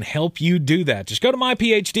Loss can help you do that. Just go to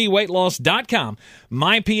myphdweightloss.com.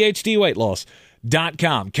 myphdweightloss.com.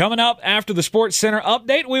 Coming up after the Sports Center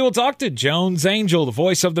update, we will talk to Jones Angell, the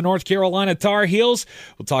voice of the North Carolina Tar Heels.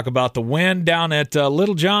 We'll talk about the win down at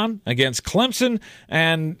Little John against Clemson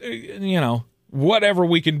and, whatever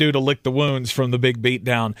we can do to lick the wounds from the big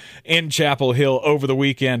beatdown in Chapel Hill over the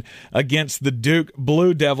weekend against the Duke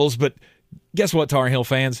Blue Devils. But guess what, Tar Heel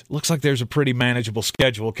fans? Looks like there's a pretty manageable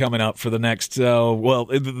schedule coming up for the next,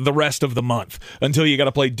 the rest of the month until you got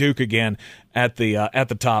to play Duke again at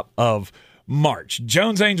the top of March.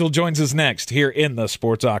 Jones Angell joins us next here in the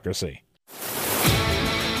Sportsocracy.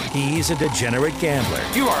 He's a degenerate gambler.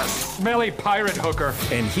 You are a smelly pirate hooker.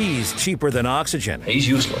 And he's cheaper than oxygen. He's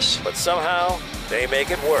useless. But somehow, they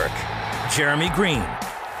make it work. Jeremy Green,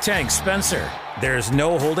 Tank Spencer. There's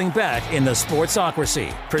no holding back in the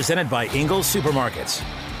Sportsocracy. Presented by Ingles Supermarkets.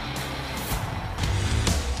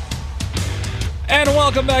 And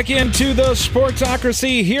welcome back into the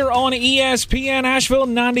Sportsocracy here on ESPN Asheville,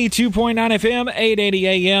 92.9 FM, 880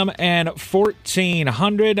 AM, and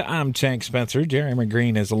 1400. I'm Tank Spencer. Jeremy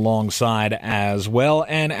Green is alongside as well.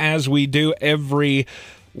 And as we do every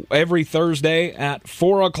Thursday at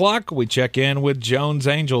 4 o'clock, we check in with Jones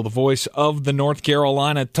Angell, the voice of the North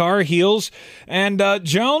Carolina Tar Heels. And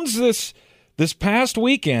Jones, this past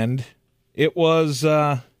weekend, it was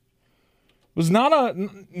not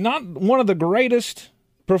one of the greatest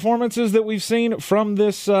performances that we've seen from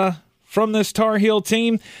this Tar Heel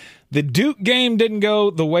team. The Duke game didn't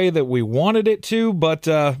go the way that we wanted it to, but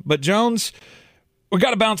Jones, we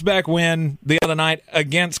got a bounce back win the other night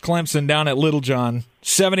against Clemson down at Little John,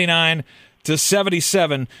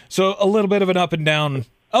 79-77. So a little bit of an up and down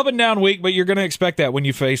week, but you're going to expect that when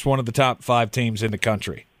you face one of the top 5 teams in the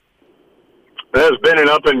country. It has been an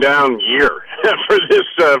up and down year for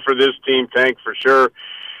this team, Tank, for sure.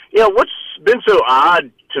 What's been so odd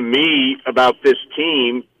to me about this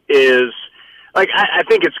team is, I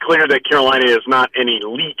think it's clear that Carolina is not an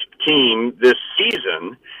elite team this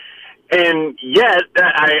season, and yet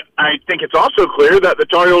I think it's also clear that the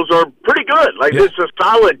Tar Heels are pretty good. It's a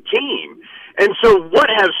solid team, and so what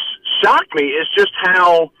has shocked me is just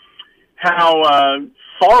how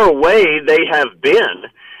far away they have been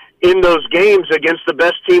in those games against the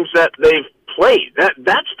best teams that they've played.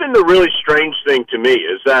 That's been the really strange thing to me,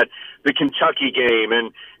 is that the Kentucky game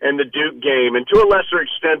and the Duke game, and to a lesser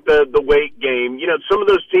extent the Wake game, some of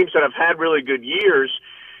those teams that have had really good years,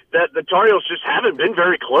 that the Tar Heels just haven't been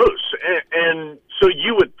very close. And so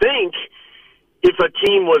you would think if a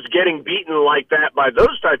team was getting beaten like that by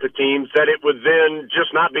those type of teams, that it would then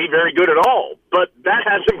just not be very good at all. But that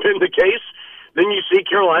hasn't been the case. Then you see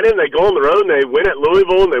Carolina, and they go on the road, and they win at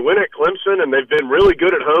Louisville, and they win at Clemson, and they've been really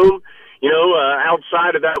good at home.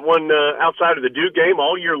 Outside of that one, outside of the Duke game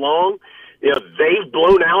all year long, they've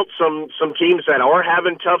blown out some teams that are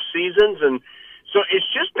having tough seasons, and so it's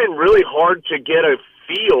just been really hard to get a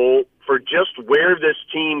feel for just where this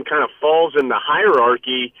team kind of falls in the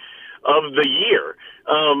hierarchy of the year.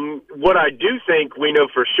 What I do think we know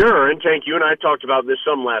for sure, and Tank, you and I talked about this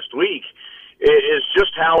some last week, is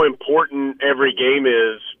just how important every game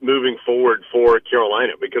is moving forward for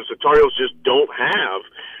Carolina, because the Tar Heels just don't have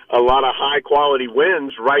a lot of high-quality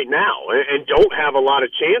wins right now and don't have a lot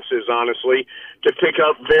of chances, honestly, to pick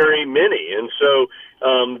up very many. And so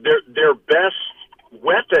their best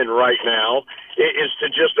weapon right now is to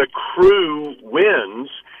just accrue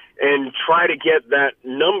wins and try to get that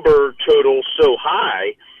number total so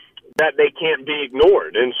high that they can't be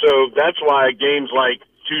ignored. And so that's why games like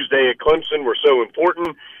Tuesday at Clemson were so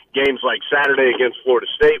important. Games like Saturday against Florida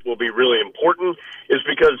State will be really important, is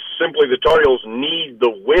because simply the Tar Heels need the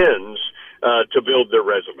wins to build their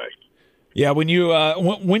resume. Yeah, when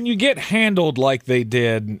you get handled like they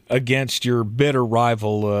did against your bitter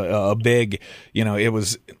rival, it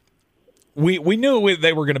was. We knew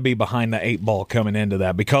they were going to be behind the 8 ball coming into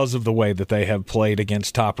that because of the way that they have played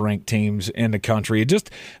against top-ranked teams in the country. It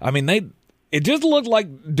just looked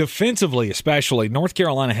like defensively, especially, North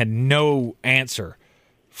Carolina had no answer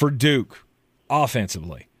for Duke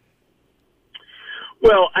offensively.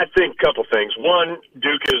 Well, I think a couple things. One,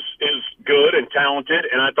 Duke is good and talented,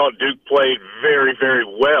 and I thought Duke played very, very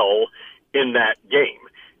well in that game.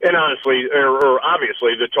 And honestly, or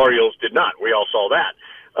obviously, the Tar Heels did not. We all saw that.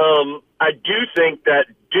 I do think that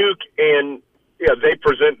Duke and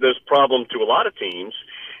present this problem to a lot of teams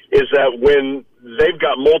is that when they've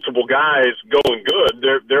got multiple guys going good,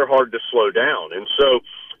 they're hard to slow down. And so,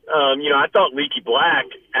 I thought Leaky Black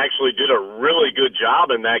actually did a really good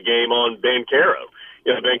job in that game on Banchero.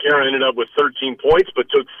 Banchero ended up with 13 points, but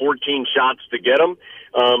took 14 shots to get them.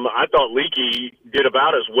 I thought Leaky did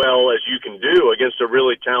about as well as you can do against a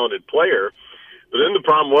really talented player. But then the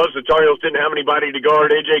problem was the Tar Heels didn't have anybody to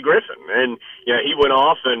guard A.J. Griffin. And, he went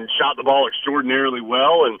off and shot the ball extraordinarily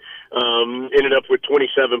well and ended up with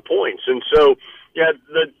 27 points. And so,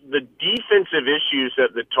 the defensive issues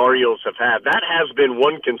that the Tar Heels have had, that has been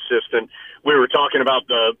one consistent. We were talking about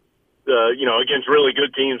the against really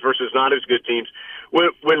good teams versus not as good teams.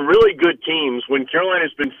 When really good teams, when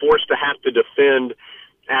Carolina's been forced to have to defend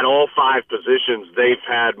at all five positions, they've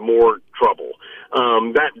had more trouble.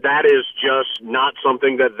 That is just not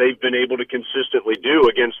something that they've been able to consistently do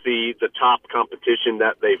against the top competition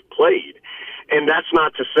that they've played. And that's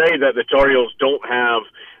not to say that the Tar Heels don't have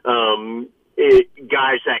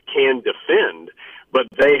guys that can defend, but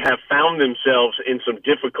they have found themselves in some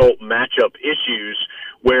difficult matchup issues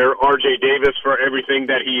where R.J. Davis, for everything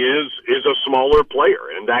that he is a smaller player,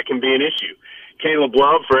 and that can be an issue. Caleb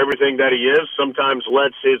Love, for everything that he is, sometimes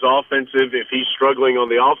lets his offensive, if he's struggling on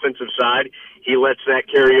the offensive side, he lets that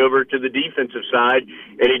carry over to the defensive side,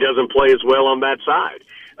 and he doesn't play as well on that side.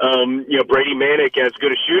 Brady Manick, as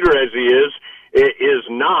good a shooter as he is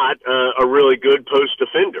not a really good post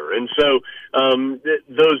defender. And so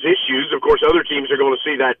those issues, of course, other teams are going to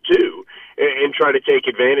see that too and try to take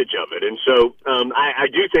advantage of it. And so I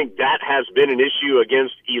do think that has been an issue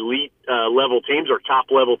against elite level teams or top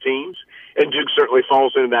level teams. And Duke certainly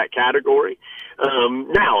falls into that category.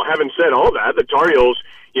 Now, having said all that, the Tar Heels,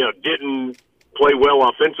 didn't play well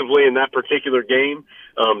offensively in that particular game,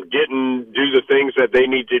 didn't do the things that they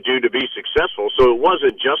need to do to be successful. So it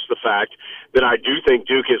wasn't just the fact that I do think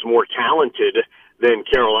Duke is more talented than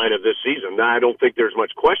Carolina this season. I don't think there's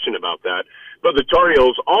much question about that. But the Tar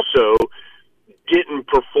Heels also didn't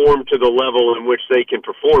perform to the level in which they can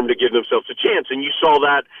perform to give themselves a chance. And you saw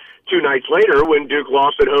that 2 nights later when Duke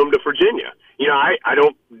lost at home to Virginia.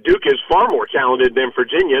 Duke is far more talented than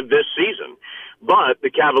Virginia this season. But the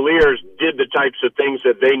Cavaliers did the types of things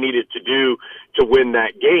that they needed to do to win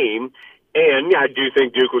that game. And I do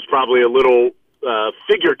think Duke was probably a little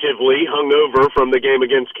figuratively hungover from the game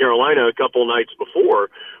against Carolina a couple nights before,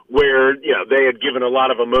 where they had given a lot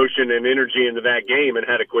of emotion and energy into that game and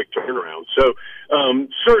had a quick turnaround. So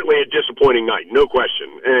certainly a disappointing night, no question.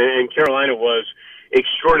 And Carolina was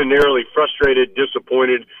extraordinarily frustrated,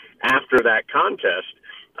 disappointed after that contest.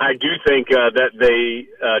 I do think that they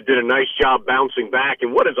did a nice job bouncing back,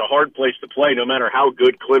 and what is a hard place to play no matter how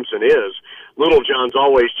good Clemson is. Little John's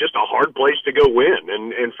always just a hard place to go win,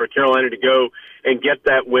 and for Carolina to go and get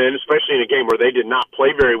that win, especially in a game where they did not play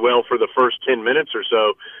very well for the first 10 minutes or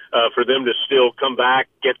so, for them to still come back,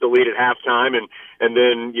 get the lead at halftime, and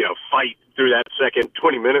then fight through that second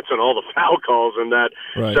 20 minutes and all the foul calls in that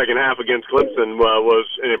second half against Clemson was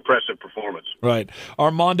an impressive performance. Right.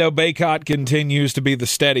 Armando Bacot continues to be the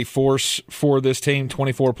steady force for this team,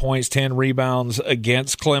 24 points, 10 rebounds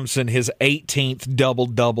against Clemson, his 18th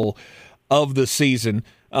double-double of the season.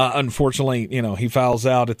 Unfortunately, he fouls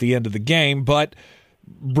out at the end of the game, but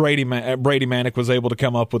Brady Manick was able to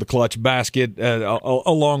come up with a clutch basket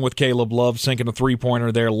along with Caleb Love sinking a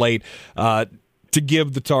three-pointer there late to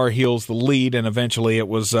give the Tar Heels the lead, and eventually it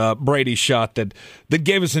was Brady's shot that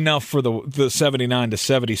gave us enough for the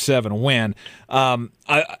 79-77 win.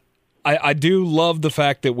 I do love the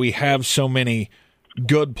fact that we have so many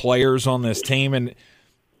good players on this team, and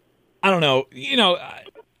I don't know,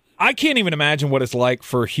 I can't even imagine what it's like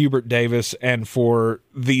for Hubert Davis and for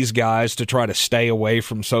these guys to try to stay away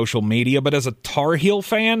from social media, but as a Tar Heel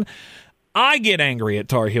fan, I get angry at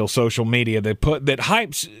Tar Heel social media that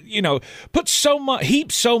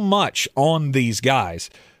heaps so much on these guys.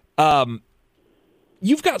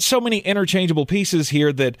 You've got so many interchangeable pieces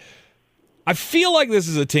here that I feel like this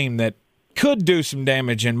is a team that could do some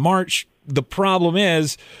damage in March. The problem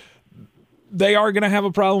is they are going to have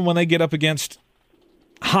a problem when they get up against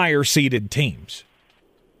higher seeded teams.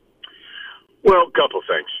 Well, a couple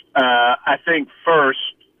things. I think first,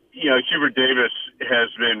 Hubert Davis has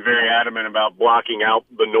been very adamant about blocking out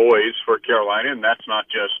the noise for Carolina, and that's not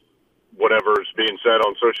just whatever's being said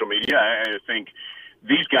on social media. I think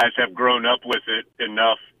these guys have grown up with it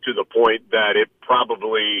enough to the point that it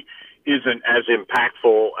probably isn't as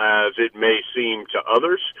impactful as it may seem to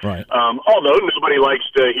others. Right. Although nobody likes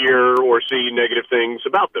to hear or see negative things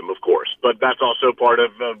about them, of course. But that's also part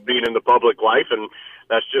of being in the public life, and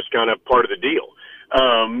that's just kind of part of the deal.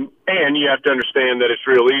 And you have to understand that it's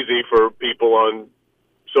real easy for people on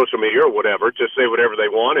social media or whatever to say whatever they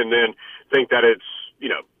want and then think that it's,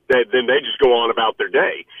 then they just go on about their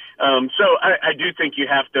day. So I do think you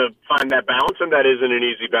have to find that balance, and that isn't an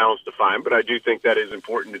easy balance to find, but I do think that is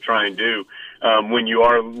important to try and do when you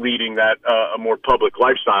are leading that a more public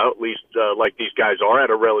lifestyle, at least like these guys are at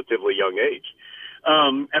a relatively young age.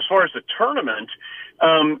 As far as the tournament,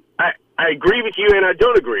 I agree with you and I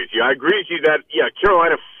don't agree with you. I agree with you that,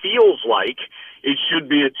 Carolina feels like it should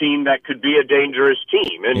be a team that could be a dangerous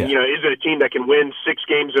team. And, is it a team that can win 6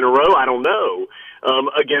 games in a row? I don't know.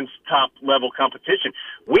 Against top-level competition.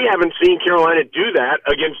 We haven't seen Carolina do that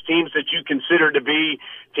against teams that you consider to be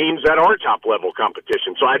teams that are top-level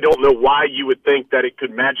competition. So I don't know why you would think that it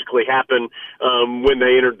could magically happen when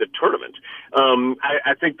they entered the tournament.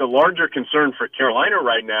 I think the larger concern for Carolina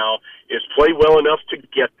right now is play well enough to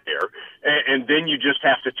get there, and then you just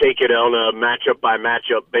have to take it on a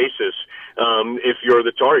matchup-by-matchup basis if you're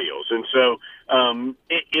the Tar Heels. And so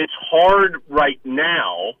it's hard right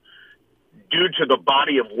now, due to the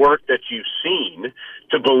body of work that you've seen,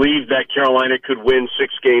 to believe that Carolina could win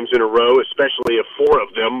 6 games in a row, especially if 4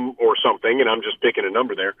 of them or something, and I'm just picking a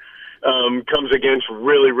number there, comes against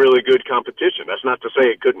really, really good competition. That's not to say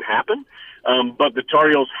it couldn't happen, but the Tar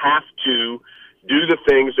Heels have to do the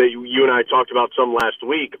things that you and I talked about some last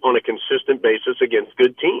week on a consistent basis against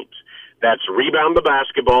good teams. That's rebound the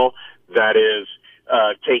basketball, that is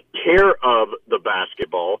take care of the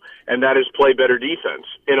basketball, and that is play better defense.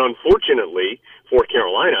 And unfortunately for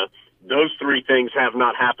Carolina, those 3 things have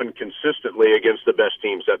not happened consistently against the best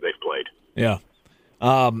teams that they've played. Yeah.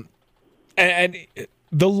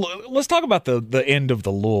 Let's talk about the end of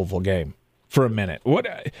the Louisville game for a minute.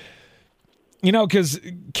 Because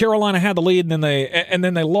Carolina had the lead, and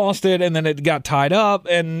then they lost it, and then it got tied up,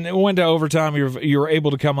 and it went to overtime. You were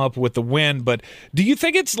able to come up with the win. But do you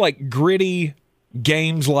think it's like gritty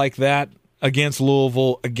games like that against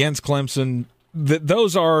Louisville, against Clemson, that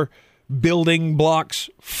those are building blocks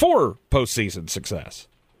for postseason success?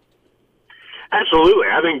 Absolutely.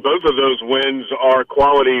 I think both of those wins are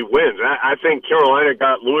quality wins. I think Carolina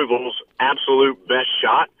got Louisville's absolute best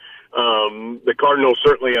shot. The Cardinals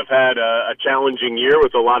certainly have had a challenging year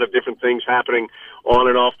with a lot of different things happening on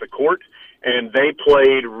and off the court, and they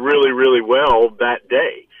played really, really well that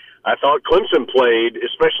day. I thought Clemson played,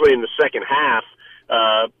 especially in the second half,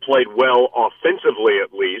 played well offensively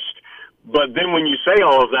at least. But then when you say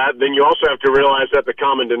all of that, then you also have to realize that the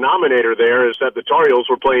common denominator there is that the Tar Heels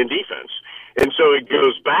were playing defense. And so it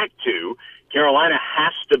goes back to Carolina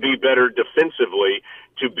has to be better defensively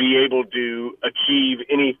to be able to achieve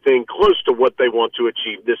anything close to what they want to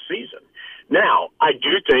achieve this season. Now, I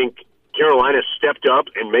do think Carolina stepped up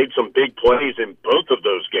and made some big plays in both of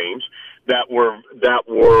those games that were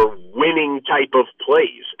winning type of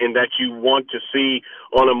plays and that you want to see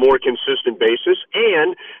on a more consistent basis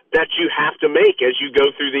and that you have to make as you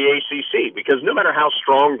go through the ACC, because no matter how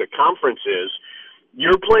strong the conference is,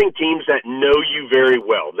 you're playing teams that know you very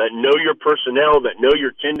well, that know your personnel, that know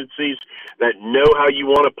your tendencies, that know how you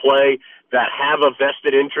want to play, that have a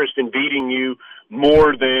vested interest in beating you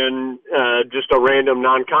more than just a random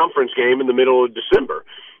non-conference game in the middle of December.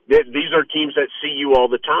 These are teams that see you all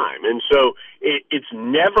the time. And so it's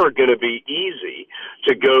never going to be easy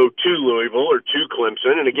to go to Louisville or to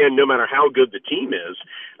Clemson, and again, no matter how good the team is,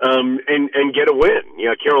 and get a win.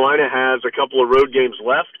 Carolina has a couple of road games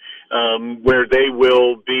left where they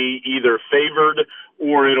will be either favored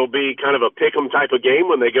or it'll be kind of a pick-em type of game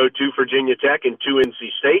when they go to Virginia Tech and to NC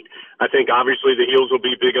State. I think obviously the Heels will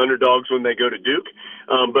be big underdogs when they go to Duke.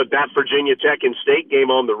 But that Virginia Tech and State game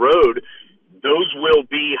on the road, those will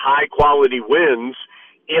be high-quality wins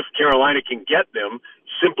if Carolina can get them,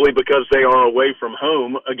 simply because they are away from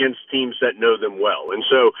home against teams that know them well. And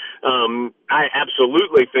so I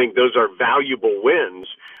absolutely think those are valuable wins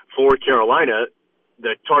for Carolina.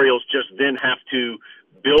 The Tar Heels just then have to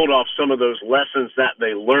build off some of those lessons that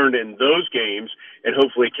they learned in those games and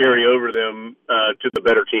hopefully carry over them to the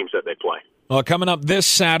better teams that they play. Well, coming up this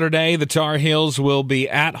Saturday, the Tar Heels will be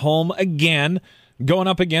at home again, going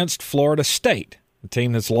up against Florida State, a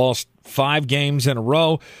team that's lost 5 games in a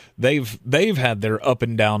row. They've had their up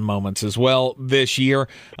and down moments as well this year.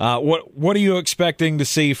 What are you expecting to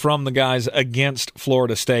see from the guys against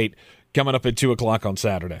Florida State coming up at 2:00 on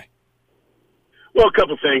Saturday? Well, a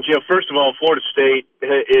couple things. First of all, Florida State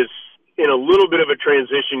is in a little bit of a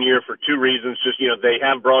transition year for 2 reasons. Just, they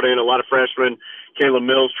have brought in a lot of freshmen. Caleb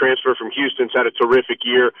Mills, transfer from Houston's had a terrific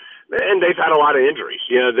year, and they've had a lot of injuries.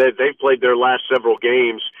 They've played their last several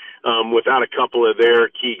games without a couple of their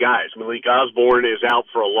key guys. Malik Osborne is out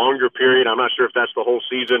for a longer period. I'm not sure if that's the whole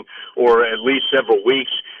season or at least several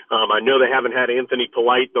weeks. I know they haven't had Anthony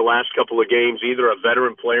Polite the last couple of games, either a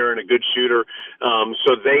veteran player and a good shooter.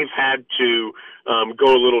 So they've had to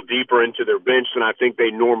go a little deeper into their bench than I think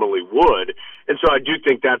they normally would. And so I do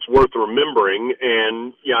think that's worth remembering.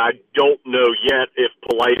 And, yeah, I don't know yet if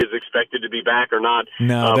Polite is expected to be back or not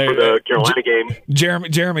for the Carolina game.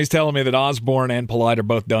 Jeremy's telling me that Osborne and Polite are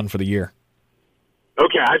both done for the year.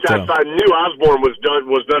 Okay, I knew Osborne was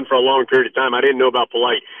done for a long period of time. I didn't know about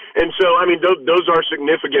Polite, and so I mean those are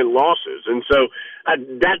significant losses, and so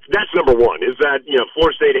that's number one. Is that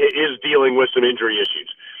Florida State is dealing with some injury issues.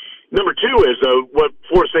 Number two is what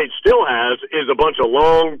Florida State still has is a bunch of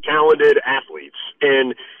long, talented athletes,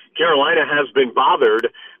 and Carolina has been bothered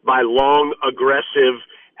by long, aggressive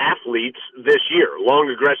athletes this year, long,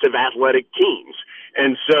 aggressive athletic teams.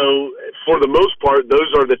 And so, for the most part,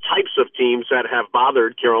 those are the types of teams that have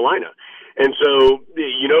bothered Carolina. And so,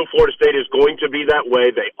 Florida State is going to be that way.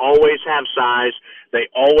 They always have size. They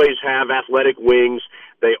always have athletic wings.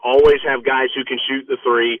 They always have guys who can shoot the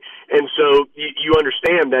three. And so, you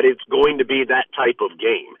understand that it's going to be that type of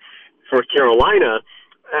game. For Carolina,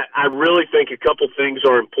 I really think a couple things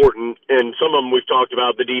are important, and some of them we've talked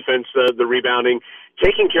about, the defense, the rebounding.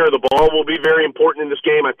 Taking care of the ball will be very important in this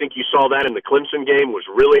game. I think you saw that in the Clemson game, was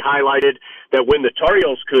really highlighted, that when the Tar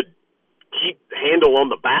Heels could keep handle on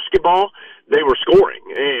the basketball, they were scoring.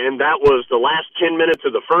 And that was the last 10 minutes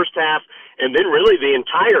of the first half, and then really the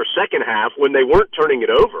entire second half when they weren't turning it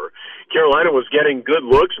over. Carolina was getting good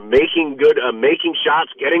looks, making shots,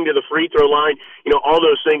 getting to the free throw line, all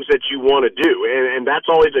those things that you want to do. And that's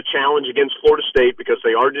always a challenge against Florida State because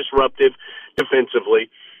they are disruptive defensively.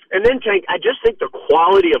 And then, Tank, I just think the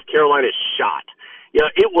quality of Carolina's shot.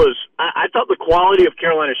 I thought the quality of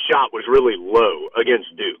Carolina's shot was really low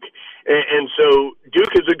against Duke. And so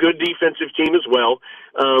Duke is a good defensive team as well,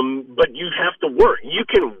 but you have to work. You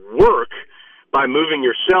can work by moving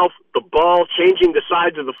yourself, the ball, changing the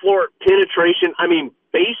sides of the floor, penetration,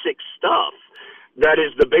 basic stuff that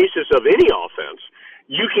is the basis of any offense.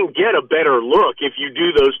 You can get a better look if you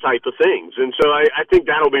do those type of things. And so I think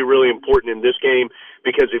that'll be really important in this game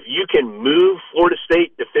because if you can move Florida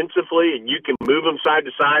State defensively and you can move them side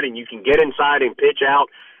to side and you can get inside and pitch out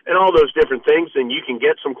and all those different things, then you can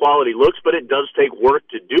get some quality looks, but it does take work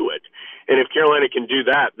to do it. And if Carolina can do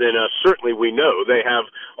that, then certainly we know they have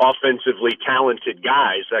offensively talented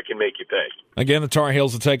guys that can make you pay. Again, the Tar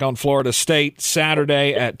Heels will take on Florida State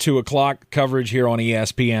Saturday at 2 o'clock. Coverage here on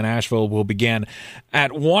ESPN Asheville will begin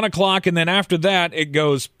at 1 o'clock, and then after that it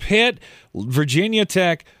goes Pitt, Virginia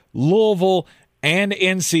Tech, Louisville, and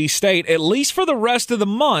NC State. At least for the rest of the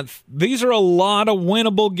month, these are a lot of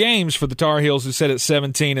winnable games for the Tar Heels, who sit at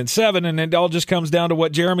 17-7, and it all just comes down to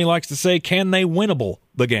what Jeremy likes to say: can they winnable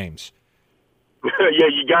the games? Yeah,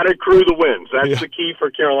 you got to accrue the wins. That's the key for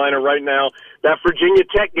Carolina right now. That Virginia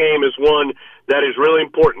Tech game is one that is really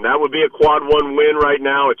important. That would be a quad one win right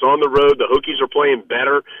now. It's on the road. The Hokies are playing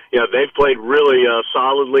better. They've played really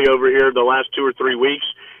solidly over here the last 2 or 3 weeks.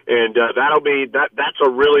 And that's a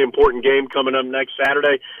really important game coming up next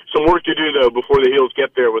Saturday. Some work to do, though, before the Heels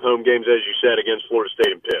get there with home games, as you said, against Florida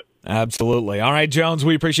State and Pitt. Absolutely. All right, Jones,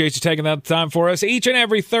 we appreciate you taking that time for us each and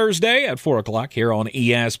every Thursday at 4 o'clock here on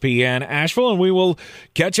ESPN Asheville, and we will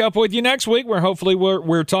catch up with you next week where hopefully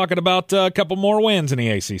we're talking about a couple more wins in the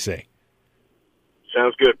ACC.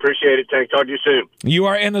 Sounds good. Appreciate it, Tank. Talk to you soon. You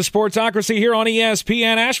are in the Sportsocracy here on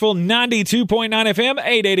ESPN Asheville, 92.9 FM,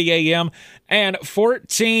 880 AM, and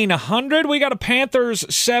 1400. We got a Panthers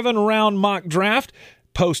 7-round mock draft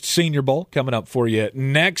post-Senior Bowl coming up for you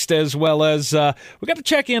next, as well as we got to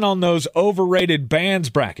check in on those overrated bands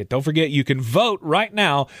bracket. Don't forget, you can vote right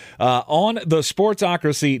now on the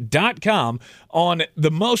Sportsocracy.com on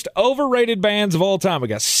the most overrated bands of all time. We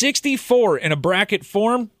got 64 in a bracket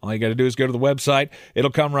form. All you got to do is go to the website.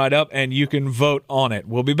 It'll come right up, and you can vote on it.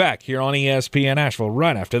 We'll be back here on ESPN Asheville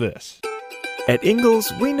right after this. At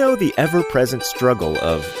Ingalls, we know the ever-present struggle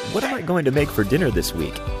of what am I going to make for dinner this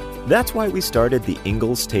week? That's why we started the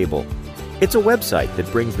Ingalls Table. It's a website that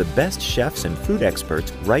brings the best chefs and food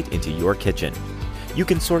experts right into your kitchen. You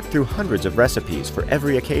can sort through hundreds of recipes for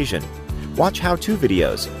every occasion, watch how-to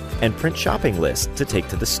videos, and print shopping lists to take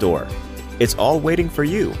to the store. It's all waiting for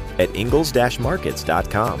you at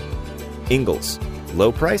ingalls-markets.com. Ingalls.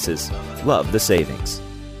 Low prices. Love the savings.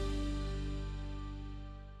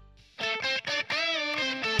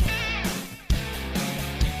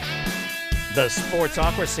 The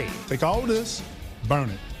Sportsocracy. Take all this, burn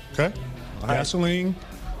it, okay? Right. Gasoline,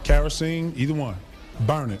 kerosene, either one.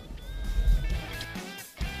 Burn it.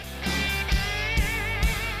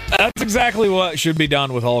 That's exactly what should be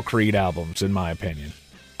done with all Creed albums, in my opinion.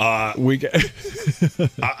 I'm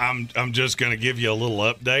just going to give you a little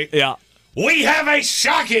update. Yeah. We have a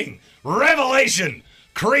shocking revelation.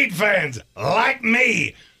 Creed fans like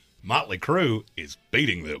me, Motley Crue is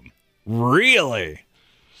beating them. Really?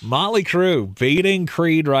 Motley Crue beating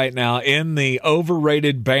Creed right now in the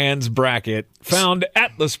overrated bands bracket found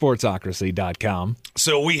at thesportsocracy.com.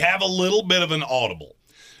 So we have a little bit of an audible.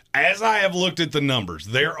 As I have looked at the numbers,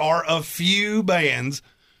 there are a few bands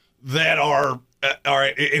that are all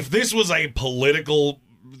right, if this was a political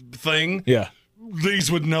thing, yeah,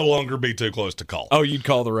 these would no longer be too close to call. Oh, you'd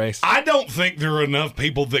call the race? I don't think there are enough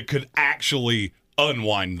people that could actually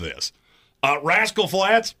unwind this. Rascal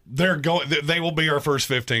Flatts, they will be our first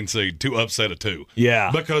 15 seed to upset a 2.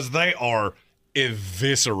 Yeah. Because they are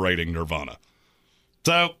eviscerating Nirvana.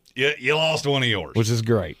 So, you lost one of yours. Which is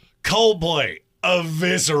great. Coldplay,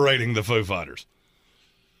 eviscerating the Foo Fighters.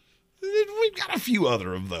 We've got a few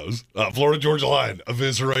other of those. Florida Georgia Line,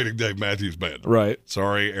 eviscerating Dave Matthews Band. Right.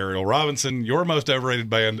 Sorry, Ariel Robinson. Your most overrated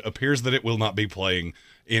band appears that it will not be playing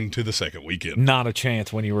into the second weekend. Not a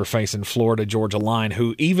chance when you were facing Florida Georgia Line,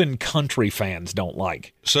 who even country fans don't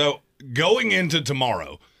like. So, going into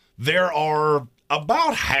tomorrow, there are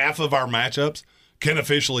about half of our matchups can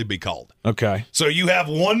officially be called. Okay. So, you have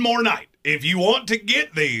one more night. If you want to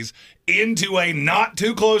get these into a not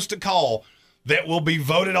too close to call, that will be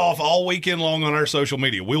voted off all weekend long on our social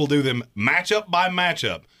media. We will do them matchup by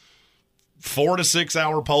matchup, 4 to 6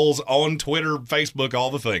 hour polls on Twitter, Facebook,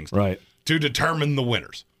 all the things. Right. To determine the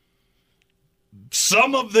winners.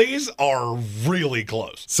 Some of these are really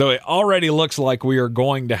close. So it already looks like we are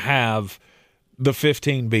going to have the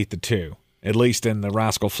 15 beat the 2, at least in the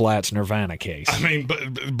Rascal Flatts Nirvana case. I mean,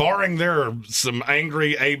 but barring there are some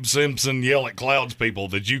angry Abe Simpson yell at clouds people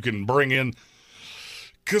that you can bring in.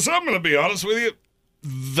 Because I'm going to be honest with you,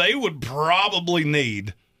 they would probably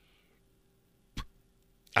need,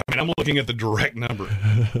 I mean, I'm looking at the direct number.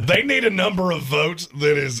 They need a number of votes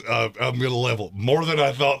that is, I'm going to level, more than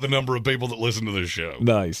I thought the number of people that listen to this show.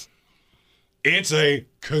 Nice. It's a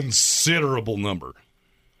considerable number.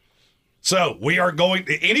 So we are going,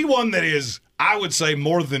 anyone that is, I would say,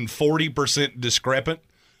 more than 40% discrepant,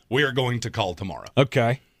 we are going to call tomorrow.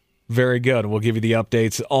 Okay. Very good. We'll give you the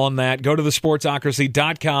updates on that. Go to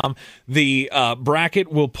thesportsocracy.com. The bracket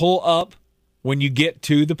will pull up when you get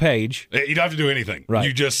to the page. You don't have to do anything. Right.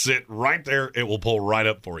 You just sit right there. It will pull right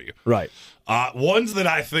up for you. Right. Ones that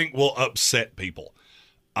I think will upset people.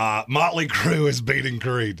 Motley Crue is beating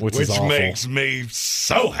Creed, which is makes me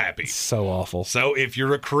so happy. So awful. So if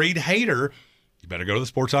you're a Creed hater, you better go to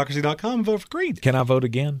thesportsocracy.com and vote for Creed. Can I vote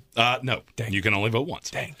again? No. Dang. You can only vote once.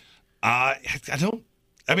 Dang.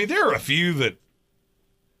 I mean, there are a few that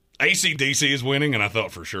AC/DC is winning, and I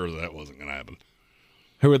thought for sure that wasn't going to happen.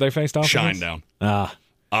 Who are they faced off Shinedown. against?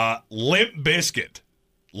 Limp Bizkit.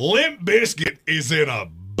 Limp Bizkit is in a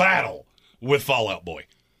battle with Fall Out Boy.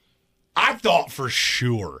 I thought for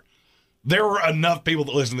sure there were enough people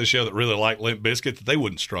that listen to the show that really like Limp Bizkit that they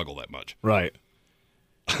wouldn't struggle that much. Right.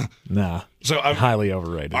 Nah. So I'm highly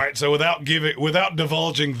overrated. All right, so without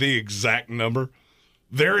divulging the exact number,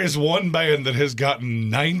 there is one band that has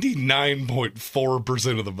gotten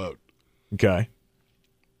 99.4% of the vote. Okay.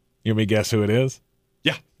 You want me to guess who it is?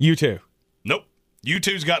 Yeah. U2. Nope.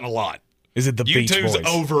 U2's gotten a lot. Is it the Beach Boys? U2's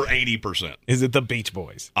over 80%. Is it the Beach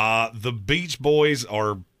Boys? The Beach Boys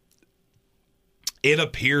are, it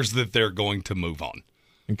appears that they're going to move on.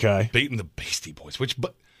 Okay. Beating the Beastie Boys,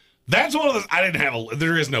 but that's one of those,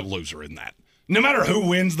 there is no loser in that. No matter who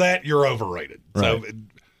wins that, you're overrated. Right. So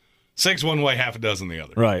 6 one way, half a dozen the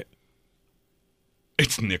other. Right.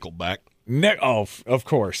 It's Nickelback. Of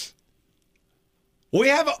course. We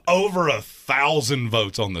have over 1,000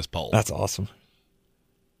 votes on this poll. That's awesome.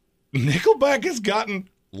 Nickelback has gotten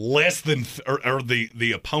less than, or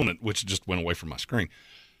the opponent, which just went away from my screen,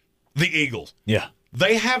 the Eagles. Yeah.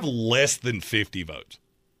 They have less than 50 votes.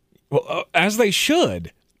 Well, as they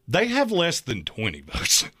should. They have less than 20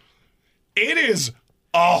 votes. It is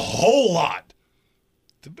a whole lot.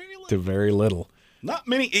 To very little. Not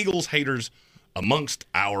many Eagles haters amongst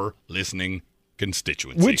our listening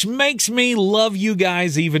constituency. Which makes me love you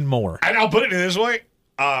guys even more. And I'll put it this way.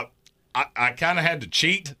 I kind of had to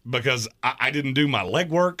cheat because I didn't do my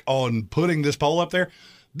legwork on putting this poll up there.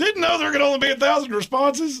 Didn't know there could only be 1,000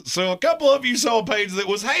 responses. So a couple of you saw a page that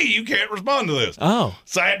was, hey, you can't respond to this. Oh.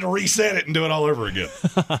 So I had to reset it and do it all over again.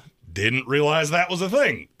 Didn't realize that was a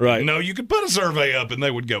thing. Right. No, you could put a survey up and they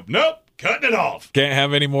would go, nope, cutting it off. Can't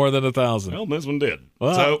have any more than 1,000. Well, this one did.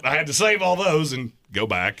 Well, so I had to save all those and go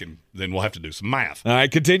back, and then we'll have to do some math. All right,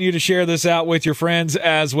 continue to share this out with your friends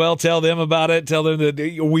as well. Tell them about it. Tell them that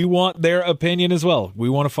we want their opinion as well. We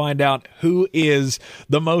want to find out who is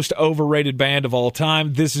the most overrated band of all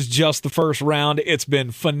time. This is just the first round. It's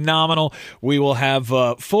been phenomenal. We will have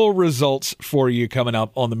full results for you coming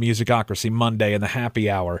up on the Musicocracy Monday in the happy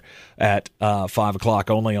hour at 5 o'clock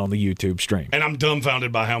only on the YouTube stream. And I'm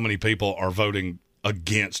dumbfounded by how many people are voting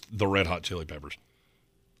against the Red Hot Chili Peppers.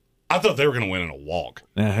 I thought they were going to win in a walk.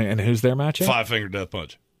 And who's their matchup? Five Finger Death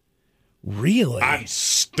Punch. Really? I'm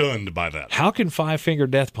stunned by that. How can Five Finger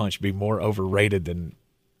Death Punch be more overrated than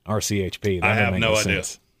RCHP? I have no idea.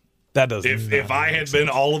 That doesn't. If I had been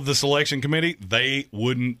all of the selection committee, they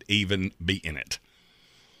wouldn't even be in it.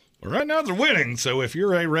 Well, right now they're winning, so if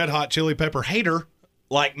you're a Red Hot Chili Pepper hater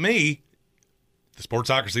like me, the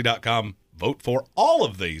Sportsocracy.com, vote for all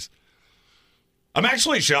of these. I'm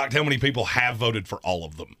actually shocked how many people have voted for all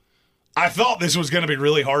of them. I thought this was going to be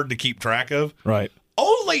really hard to keep track of. Right.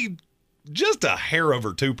 Only just a hair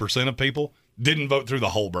over 2% of people didn't vote through the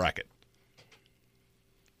whole bracket.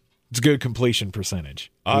 It's a good completion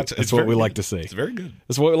percentage. That's what we like to see. It's very good.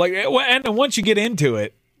 That's what we like. And once you get into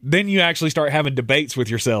it, then you actually start having debates with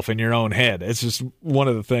yourself in your own head. It's just one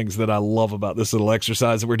of the things that I love about this little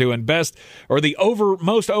exercise that we're doing. Best or the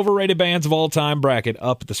most overrated bands of all time bracket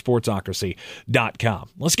up at the Sportsocracy.com.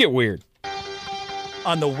 Let's get weird.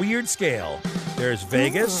 On the weird scale, there's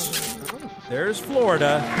Vegas, there's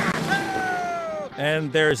Florida,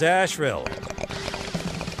 and there's Asheville.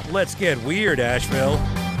 Let's get weird, Asheville.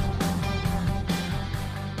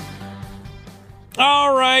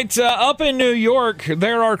 All right, up in New York,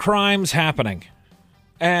 there are crimes happening.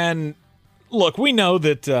 And look, we know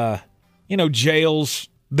that, jails,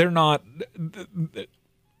 they're not,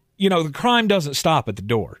 the crime doesn't stop at the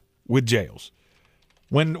door with jails.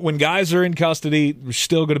 When guys are in custody, there's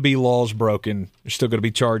still going to be laws broken. There's still going to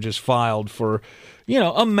be charges filed for,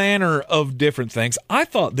 a manner of different things. I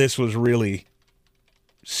thought this was really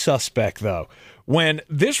suspect, though. When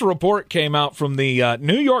this report came out from the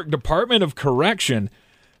New York Department of Correction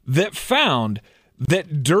that found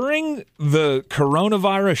that during the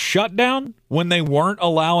coronavirus shutdown, when they weren't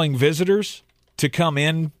allowing visitors to come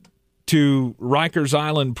in to Rikers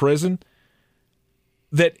Island Prison,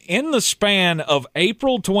 that in the span of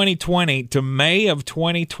April 2020 to May of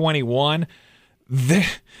 2021, the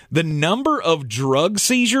number of drug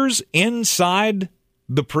seizures inside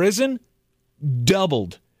the prison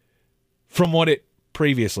doubled from what it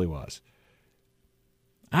previously was.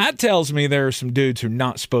 That tells me there are some dudes who are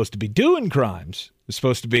not supposed to be doing crimes. They're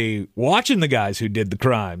supposed to be watching the guys who did the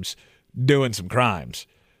crimes doing some crimes.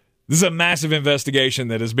 This is a massive investigation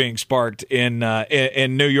that is being sparked in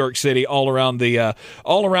New York City, all around the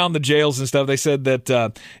jails and stuff. They said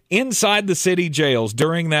that inside the city jails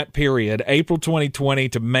during that period, April 2020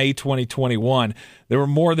 to May 2021, there were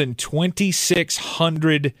more than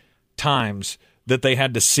 2,600 times that they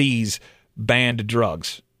had to seize banned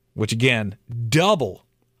drugs, which again, double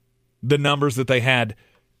the numbers that they had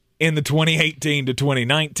in the 2018 to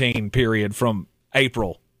 2019 period from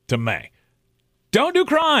April to May. Don't do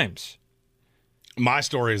crimes. My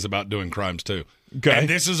story is about doing crimes, too. Okay. And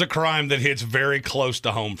this is a crime that hits very close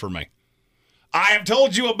to home for me. I have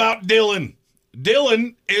told you about Dylan.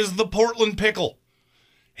 Dylan is the Portland pickle.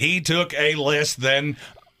 He took a less than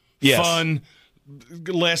fun,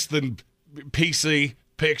 less than PC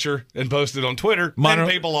picture and posted on Twitter. And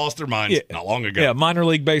people lost their minds not long ago. Yeah, minor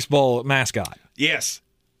league baseball mascot. Yes.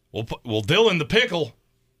 Well, Dylan the pickle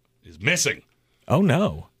is missing. Oh,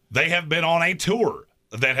 no. They have been on a tour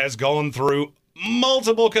that has gone through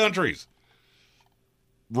multiple countries.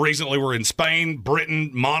 Recently, we're in Spain,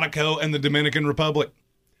 Britain, Monaco, and the Dominican Republic.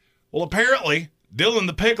 Well, apparently, Dylan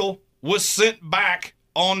the Pickle was sent back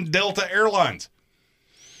on Delta Airlines.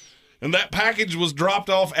 And that package was dropped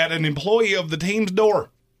off at an employee of the team's door.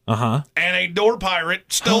 Uh-huh. And a door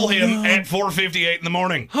pirate stole him at 4:58 in the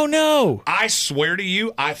morning. Oh, no. I swear to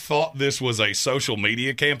you, I thought this was a social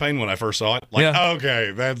media campaign when I first saw it.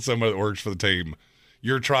 Okay, that's somebody that works for the team.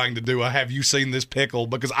 You're trying to do a have you seen this pickle?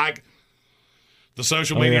 Because the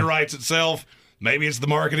social media writes itself. Maybe it's the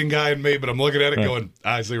marketing guy in me, but I'm looking at it going,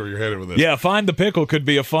 I see where you're headed with this. Yeah, Find the Pickle could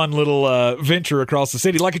be a fun little venture across the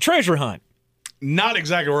city, like a treasure hunt. Not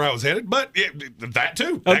exactly where I was headed, but that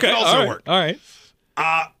too. That could also work. All right.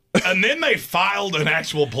 And then they filed an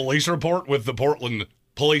actual police report with the Portland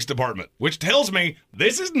Police Department, which tells me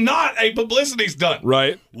this is not a publicity stunt.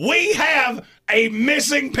 Right. We have a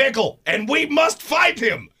missing pickle, and we must find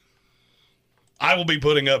him. I will be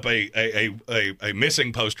putting up a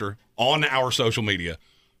missing poster on our social media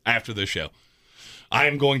after this show. I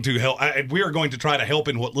am going to help. We are going to try to help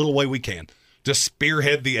in what little way we can to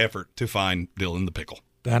spearhead the effort to find Dylan the Pickle.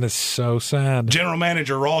 That is so sad. General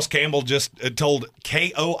Manager Ross Campbell just told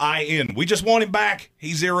KOIN, we just want him back.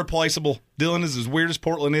 He's irreplaceable. Dylan is as weird as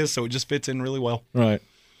Portland is, so it just fits in really well. Right.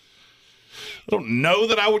 I don't know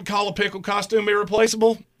that I would call a pickle costume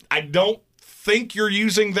irreplaceable. I don't think you're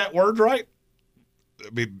using that word right.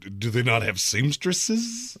 I mean, do they not have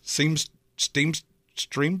seamstresses? Steamsters?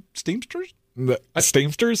 Steamsters?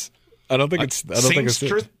 I don't think it's.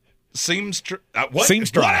 Seamster,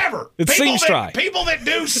 Seamstry. Whatever. It's Seamstry. People that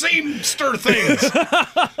do seamster things.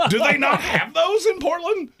 Do they not have those in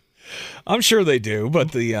Portland? I'm sure they do,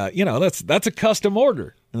 but that's a custom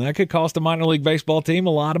order, and that could cost a minor league baseball team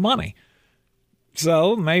a lot of money.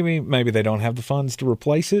 So maybe they don't have the funds to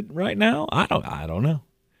replace it right now. I don't know.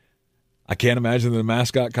 I can't imagine that a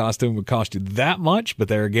mascot costume would cost you that much, but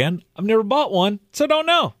there again, I've never bought one, so don't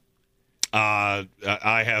know.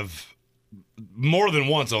 I have more than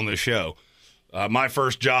once on this show. My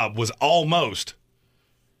first job was almost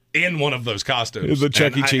in one of those costumes. The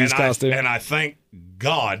Chuck E. Cheese costume. And I thank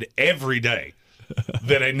God every day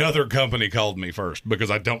that another company called me first,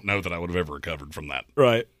 because I don't know that I would have ever recovered from that.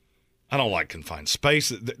 Right. I don't like confined space.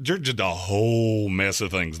 There's just a whole mess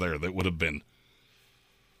of things there that would have been,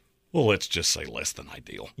 well, let's just say less than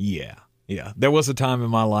ideal. Yeah. There was a time in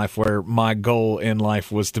my life where my goal in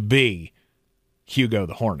life was to be Hugo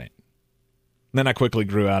the Hornet. Then I quickly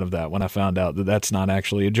grew out of that when I found out that that's not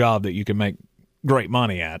actually a job that you can make great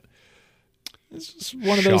money at. It's just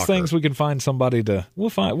one of those things we can find somebody to. We'll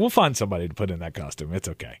find somebody to put in that costume. It's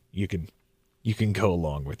okay. You can go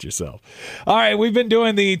along with yourself. All right, we've been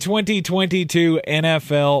doing the 2022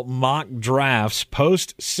 NFL mock drafts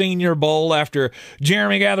post-Senior Bowl after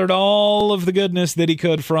Jeremy gathered all of the goodness that he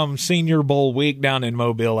could from Senior Bowl week down in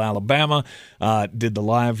Mobile, Alabama. Did the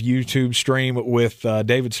live YouTube stream with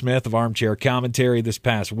David Smith of Armchair Commentary this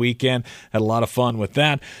past weekend. Had a lot of fun with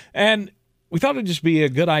that. And we thought it'd just be a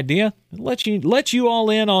good idea. Let you all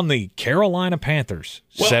in on the Carolina Panthers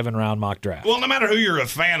 7-round mock draft. Well, no matter who you're a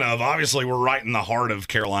fan of, obviously we're right in the heart of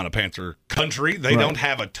Carolina Panther country. They don't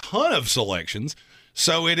have a ton of selections,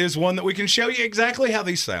 so it is one that we can show you exactly how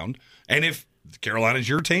these sound. And if Carolina's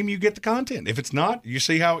your team, you get the content. If it's not, you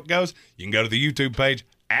see how it goes. You can go to the YouTube page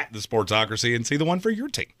at the Sportsocracy and see the one for your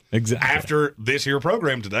team. Exactly. After this here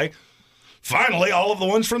program today, finally, all of the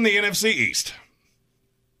ones from the NFC East.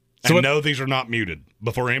 So no, these are not muted.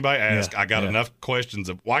 Before anybody asks, I got enough questions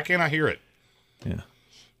of why can't I hear it? Yeah.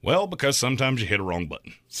 Well, because sometimes you hit a wrong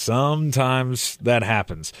button. Sometimes that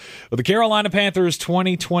happens. Well, the Carolina Panthers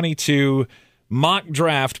 2022 mock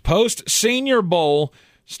draft post-Senior Bowl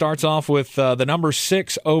starts off with the number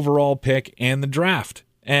 6 overall pick in the draft.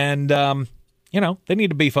 And, they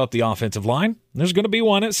need to beef up the offensive line. There's going to be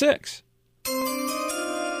one at 6.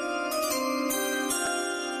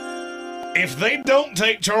 If they don't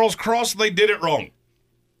take Charles Cross, they did it wrong.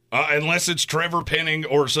 Unless it's Trevor Penning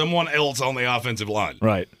or someone else on the offensive line.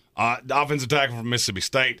 Right. The offensive tackle from Mississippi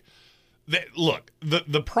State.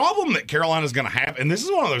 The problem that Carolina's going to have, and this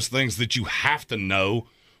is one of those things that you have to know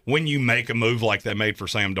when you make a move like they made for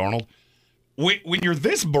Sam Darnold. When you're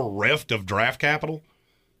this bereft of draft capital,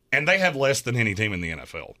 and they have less than any team in the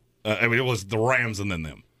NFL. It was the Rams and then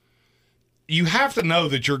them. You have to know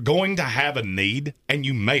that you're going to have a need, and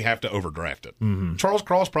you may have to overdraft it. Mm-hmm. Charles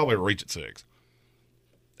Cross probably will reach at 6,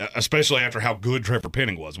 especially after how good Trevor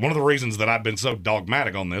Penning was. One of the reasons that I've been so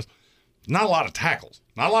dogmatic on this, not a lot of tackles.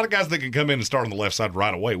 Not a lot of guys that can come in and start on the left side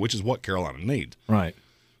right away, which is what Carolina needs. Right.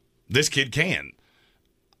 This kid can.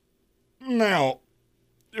 Now,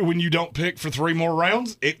 when you don't pick for 3 more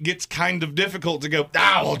rounds, it gets kind of difficult to go,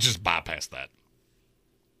 we'll just bypass that.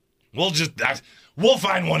 We'll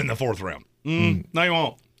find one in the 4th round. No, you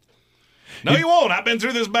won't. No, you won't. I've been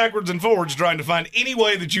through this backwards and forwards trying to find any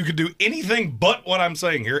way that you could do anything but what I'm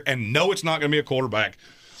saying here, and no, it's not going to be a quarterback.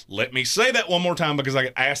 Let me say that one more time because I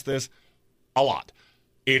get asked this a lot.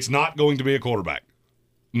 It's not going to be a quarterback.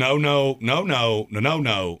 No.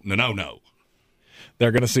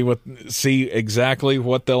 They're going to see exactly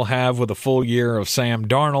what they'll have with a full year of Sam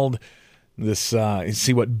Darnold.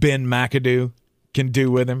 See what Ben McAdoo can do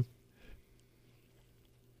with him.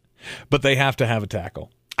 But they have to have a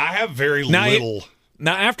tackle. I have very little.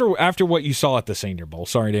 Now, after what you saw at the Senior Bowl,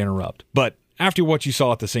 sorry to interrupt, but after what you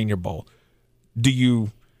saw at the Senior Bowl, do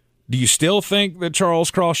you still think that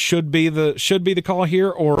Charles Cross should be the call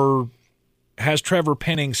here, or has Trevor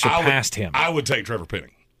Penning surpassed him? I would take Trevor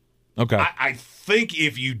Penning. Okay. I think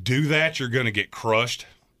if you do that, you're going to get crushed.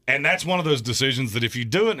 And that's one of those decisions that if you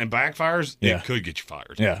do it and it backfires, Yeah. it could get you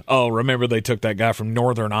fired. Yeah. Oh, remember they took that guy from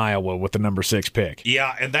Northern Iowa with the number 6 pick.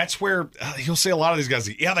 Yeah, and that's where you'll see a lot of these guys.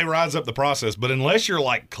 Yeah, they rise up the process, but unless you're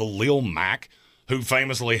like Khalil Mack, who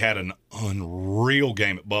famously had an unreal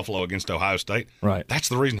game at Buffalo against Ohio State, right? That's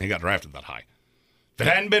the reason he got drafted that high. If it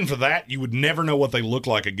hadn't been for that, you would never know what they look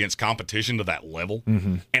like against competition to that level,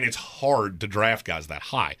 Mm-hmm. and it's hard to draft guys that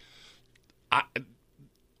high.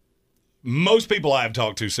 Most people I've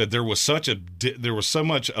talked to said there was so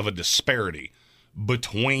much of a disparity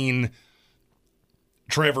between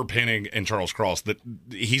Trevor Penning and Charles Cross that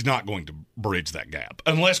he's not going to bridge that gap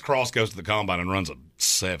unless Cross goes to the combine and runs a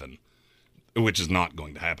 7, which is not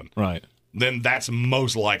going to happen. Right. Then that's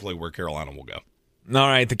most likely where Carolina will go. All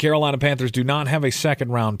right, the Carolina Panthers do not have a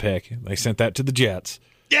second-round pick. They sent that to the Jets.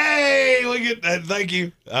 Yay! Look at that. Thank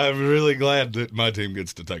you. I'm really glad that my team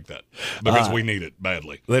gets to take that because we need it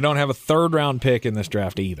badly. They don't have a third-round pick in this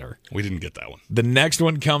draft either. We didn't get that one. The next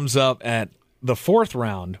one comes up at the 4th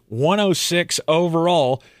round, 106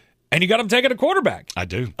 overall, and you got them taking a quarterback. I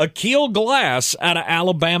do. Akil Glass out of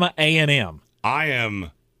Alabama A&M. I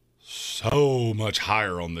am so much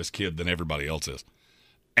higher on this kid than everybody else is.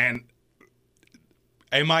 And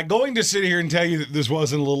am I going to sit here and tell you that this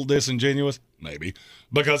wasn't a little disingenuous? Maybe.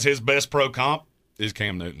 Because his best pro comp is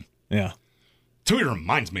Cam Newton. Yeah. That's who he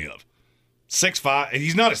reminds me of. 6'5".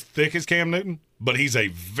 He's not as thick as Cam Newton, but he's a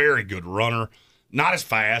very good runner. Not as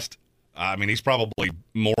fast. I mean, he's probably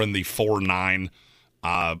more in the 4.9.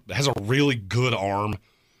 Has a really good arm.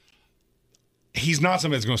 He's not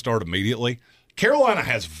somebody that's going to start immediately. Carolina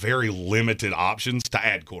has very limited options to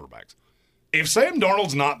add quarterbacks. If Sam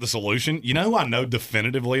Darnold's not the solution, you know who I know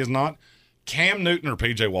definitively is not? Cam Newton or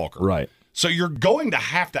P.J. Walker. Right. So you're going to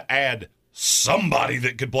have to add somebody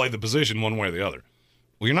that could play the position one way or the other.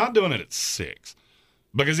 Well, you're not doing it at 6.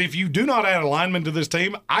 Because if you do not add a lineman to this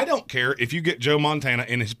team, I don't care if you get Joe Montana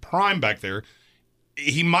in his prime back there,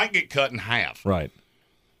 he might get cut in half. Right.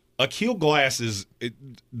 Akil Glass is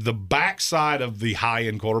the backside of the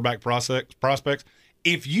high-end quarterback prospects.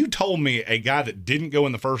 If you told me a guy that didn't go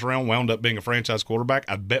in the first round wound up being a franchise quarterback,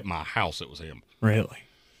 I'd bet my house it was him. Really?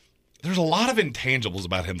 There's a lot of intangibles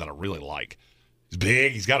about him that I really like. He's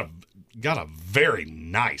big. He's got a very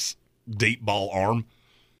nice deep ball arm.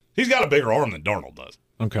 He's got a bigger arm than Darnold does.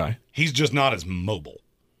 Okay. He's just not as mobile.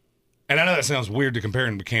 And I know that sounds weird to compare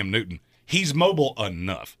him to Cam Newton. He's mobile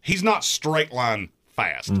enough. He's not straight line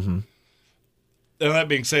fast. Mm-hmm. And that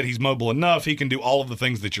being said, he's mobile enough. He can do all of the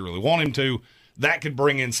things that you really want him to. That could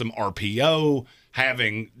bring in some RPO,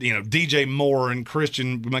 having, DJ Moore and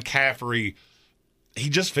Christian McCaffrey. He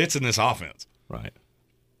just fits in this offense. Right.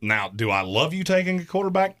 Now, do I love you taking a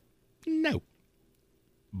quarterback? No.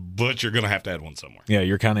 But you're going to have to add one somewhere. Yeah,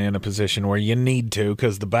 you're kind of in a position where you need to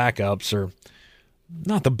because the backups are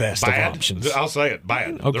not the best of options. I'll say it,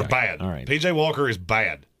 bad. Okay. They're bad. All right. P.J. Walker is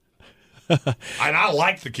bad. And I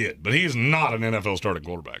like the kid, but he is not an NFL starting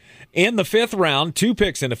quarterback. In the 5th round, 2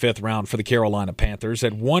 picks in the 5th round for the Carolina Panthers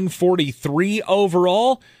at 143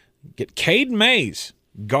 overall, get Cade Mays,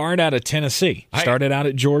 guard out of Tennessee. Hey. Started out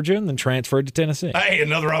at Georgia and then transferred to Tennessee. Hey,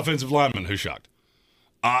 another offensive lineman who's shocked.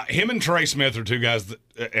 Him and Trey Smith are two guys that,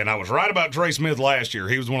 and I was right about Trey Smith last year.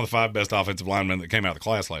 He was one of the 5 best offensive linemen that came out of the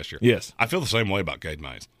class last year. Yes. I feel the same way about Cade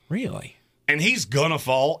Mays. Really? And he's going to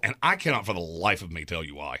fall, and I cannot for the life of me tell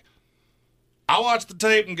you why. I watch the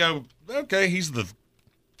tape and go, okay, he's the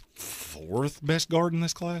 4th best guard in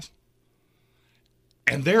this class.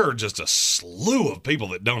 And there are just a slew of people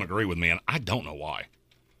that don't agree with me, and I don't know why.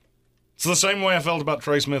 It's the same way I felt about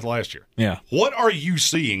Trey Smith last year. Yeah. What are you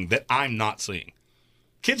seeing that I'm not seeing?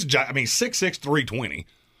 Kid's, 6'6", 320.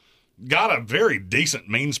 Got a very decent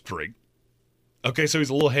mean streak. Okay, so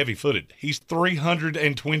he's a little heavy-footed. He's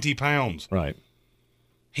 320 pounds. Right.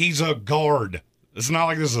 He's a guard. It's not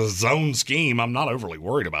like this is a zone scheme. I'm not overly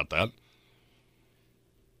worried about that.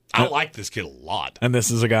 I like this kid a lot. And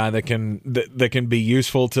this is a guy that can be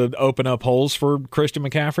useful to open up holes for Christian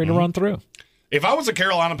McCaffrey to run through. If I was a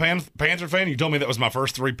Carolina Panther fan, you told me that was my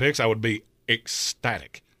first 3 picks, I would be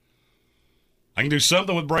ecstatic. I can do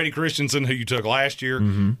something with Brady Christensen, who you took last year.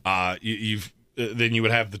 Mm-hmm. Then you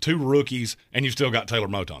would have the 2 rookies, and you've still got Taylor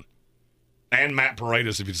Moton. And Matt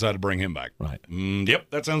Paredes if you decide to bring him back. Right. Yep,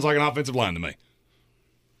 that sounds like an offensive line to me.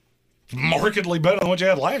 Markedly better than what you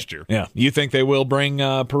had last year. Yeah. You think they will bring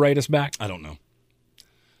Paredes back? I don't know.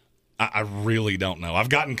 I really don't know. I've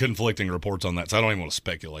gotten conflicting reports on that, so I don't even want to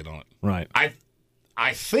speculate on it. Right.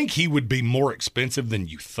 I think he would be more expensive than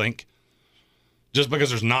you think, just because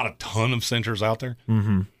there's not a ton of centers out there.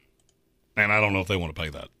 Mm-hmm. And I don't know if they want to pay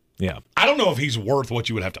that. Yeah. I don't know if he's worth what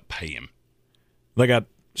you would have to pay him. They got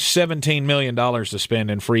 $17 million to spend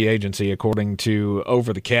in free agency, according to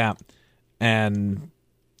Over the Cap. And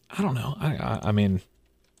I don't know. I mean,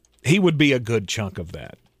 he would be a good chunk of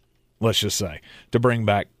that, let's just say, to bring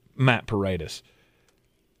back Matt Paredes.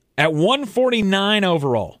 At 149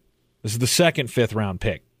 overall, this is the second fifth-round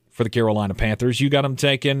pick for the Carolina Panthers. You got him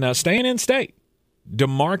taking, staying in state,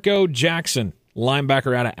 DeMarco Jackson,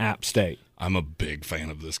 linebacker out of App State. I'm a big fan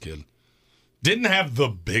of this kid. Didn't have the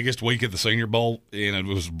biggest week at the Senior Bowl, and it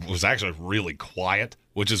was actually really quiet,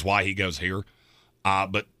 which is why he goes here.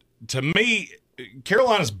 But to me,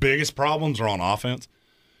 Carolina's biggest problems are on offense.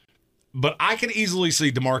 But I could easily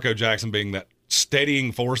see DeMarco Jackson being that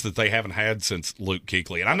steadying force that they haven't had since Luke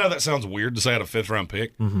Kuechly. And I know that sounds weird to say at a fifth-round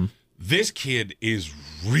pick. Mm-hmm. This kid is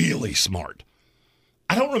really smart.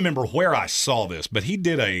 I don't remember where I saw this, but he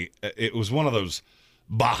did it was one of those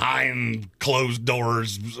behind closed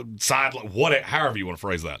doors, side, however you want to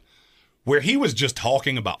phrase that, where he was just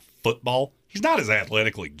talking about football. He's not as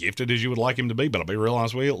athletically gifted as you would like him to be, but I'll be real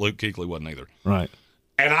honest with you, Luke Kuechly wasn't either. Right.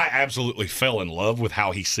 And I absolutely fell in love with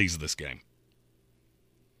how he sees this game.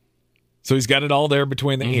 So he's got it all there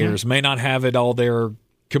between the ears. May not have it all there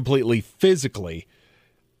completely physically.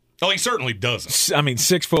 Oh, he certainly doesn't. I mean,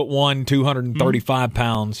 6'1", 235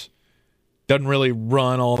 pounds. Doesn't really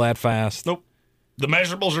run all that fast. Nope. The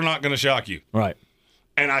measurables are not going to shock you. Right.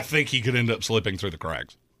 And I think he could end up slipping through the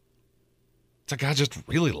cracks. It's a guy I just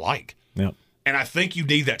really like. Yep. And I think you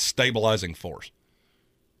need that stabilizing force.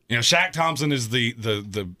 You know, Shaq Thompson is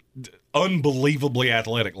the unbelievably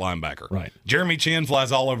athletic linebacker. Right. Jeremy Chin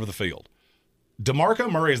flies all over the field.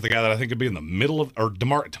 DeMarco Murray is the guy that I think could be in the middle of, or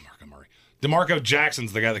DeMarco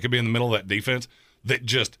Jackson's the guy that could be in the middle of that defense that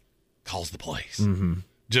just calls the plays. Mm-hmm.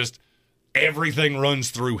 Just everything runs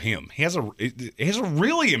through him. He has a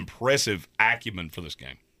really impressive acumen for this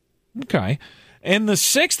game. Okay. In the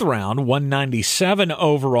sixth round, 197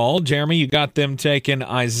 overall, Jeremy, you got them taking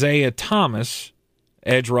Isaiah Thomas,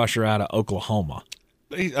 edge rusher out of Oklahoma.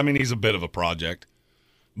 He's a bit of a project.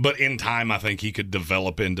 But in time, I think he could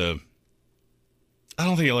develop into, I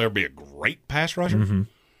don't think he'll ever be a great pass rusher.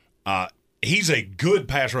 Mm-hmm. He's a good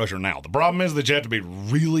pass rusher now. The problem is that you have to be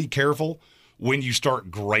really careful when you start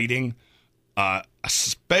grading,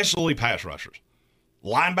 especially pass rushers.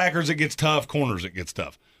 Linebackers, it gets tough. Corners, it gets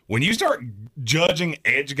tough. When you start judging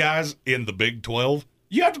edge guys in the Big 12,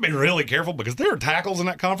 you have to be really careful because there are tackles in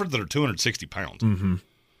that conference that are 260 pounds. Mm-hmm.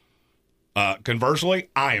 Conversely,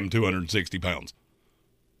 I am 260 pounds.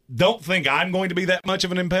 Don't think I'm going to be that much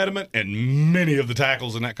of an impediment, and many of the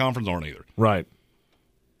tackles in that conference aren't either. Right.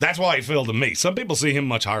 That's why he fell to me. Some people see him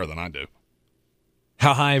much higher than I do.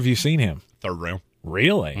 How high have you seen him? Third round.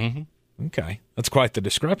 Really? Mm-hmm. Okay. That's quite the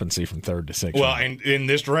discrepancy from third to sixth. Well, and in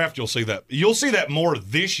this draft, you'll see that. You'll see that more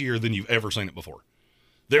this year than you've ever seen it before.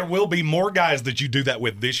 There will be more guys that you do that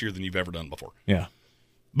with this year than you've ever done before. Yeah.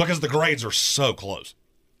 Because the grades are so close.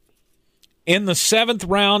 In the seventh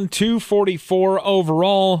round, 244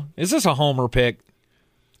 overall, is this a homer pick?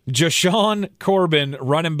 Jashawn Corbin,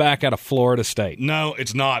 running back out of Florida State. No,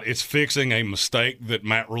 it's not. It's fixing a mistake that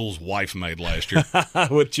Matt Rule's wife made last year.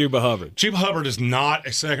 With Chuba Hubbard. Chuba Hubbard is not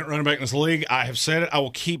a second running back in this league. I have said it. I will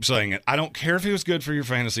keep saying it. I don't care if he was good for your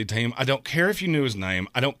fantasy team. I don't care if you knew his name.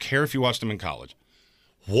 I don't care if you watched him in college.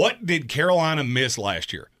 What did Carolina miss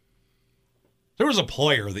last year? There was a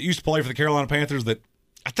player that used to play for the Carolina Panthers that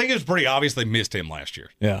I think it was pretty obvious they missed him last year.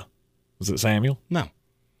 Yeah. Was it Samuel? No.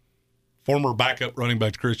 Former backup running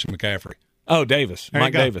back to Christian McCaffrey. Oh, Davis.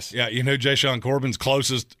 Mike Davis. Yeah, you know who Jashawn Corbin's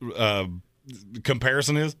closest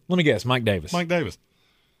comparison is? Let me guess. Mike Davis. Mike Davis.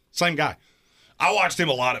 Same guy. I watched him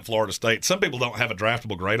a lot at Florida State. Some people don't have a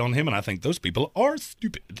draftable grade on him, and I think those people are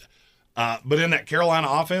stupid. But in that Carolina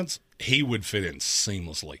offense, he would fit in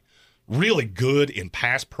seamlessly. Really good in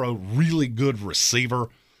pass pro, really good receiver.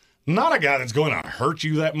 Not a guy that's going to hurt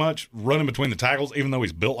you that much running between the tackles, even though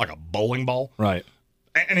he's built like a bowling ball. Right.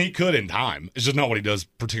 And he could in time. It's just not what he does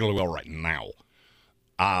particularly well right now.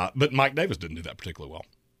 But Mike Davis didn't do that particularly well.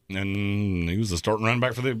 And he was the starting running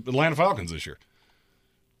back for the Atlanta Falcons this year.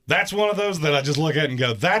 That's one of those that I just look at and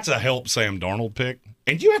go, that's a help Sam Darnold pick.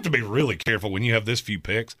 And you have to be really careful when you have this few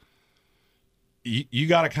picks. You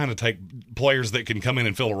got to kind of take players that can come in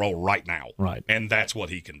and fill a role right now. Right. And that's what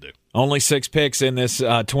he can do. Only 6 picks in this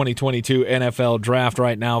 2022 NFL draft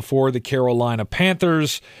right now for the Carolina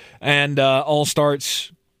Panthers. And all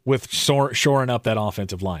starts with shoring up that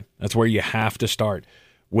offensive line. That's where you have to start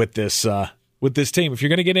with this team. If you're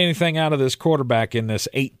going to get anything out of this quarterback in this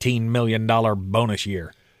 $18 million bonus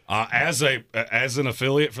year. As an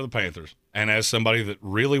affiliate for the Panthers and as somebody that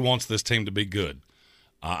really wants this team to be good,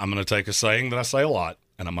 I'm going to take a saying that I say a lot,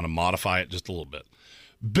 and I'm going to modify it just a little bit.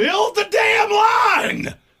 Build the damn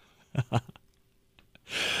line.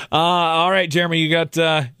 All right, Jeremy, you got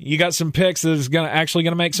some picks that is actually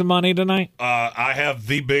gonna make some money tonight. I have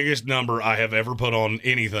the biggest number I have ever put on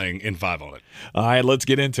anything in 5 on it. All right, let's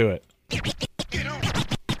get into it.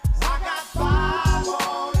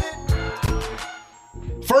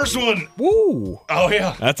 First one. Woo! Oh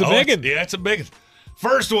yeah, that's a big one. Yeah, it's a big one.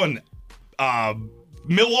 First one.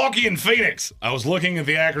 Milwaukee and Phoenix. I was looking at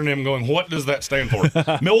the acronym going, what does that stand for?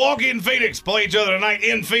 Milwaukee and Phoenix play each other tonight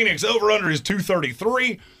in Phoenix. Over-under is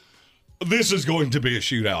 233. This is going to be a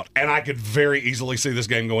shootout, and I could very easily see this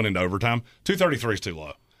game going into overtime. 233 is too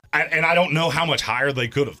low. And I don't know how much higher they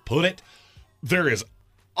could have put it. There is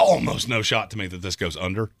almost no shot to me that this goes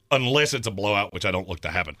under, unless it's a blowout, which I don't look to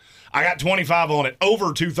happen. I got 25 on it,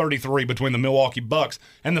 over 233 between the Milwaukee Bucks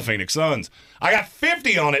and the Phoenix Suns. I got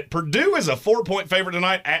 50 on it. Purdue is a 4-point favorite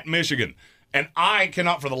tonight at Michigan, and I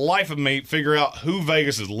cannot for the life of me figure out who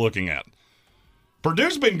Vegas is looking at.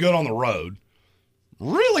 Purdue's been good on the road.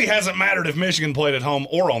 Really hasn't mattered if Michigan played at home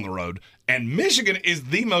or on the road, and Michigan is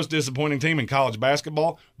the most disappointing team in college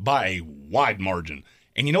basketball by a wide margin.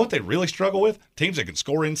 And you know what they really struggle with? Teams that can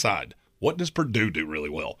score inside. What does Purdue do really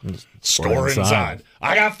well? Score inside.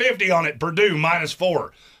 I got 50 on it. Purdue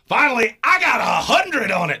 -4. Finally, I got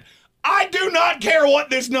 100 on it. I do not care what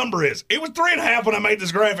this number is. It was 3.5 when I made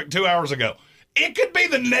this graphic 2 hours ago. It could be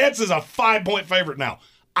the Nets as a 5-point favorite now.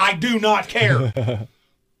 I do not care.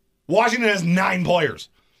 Washington has 9 players.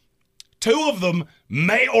 2 of them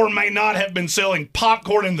may or may not have been selling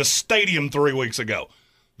popcorn in the stadium 3 weeks ago.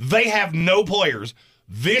 They have no players.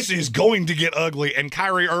 This is going to get ugly, and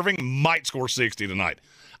Kyrie Irving might score 60 tonight.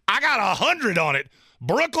 I got 100 on it.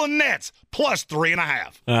 Brooklyn Nets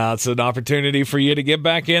 +3.5. It's an opportunity for you to get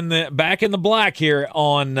back in the black here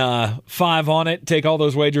on 5 on it. Take all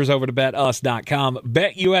those wagers over to betus.com.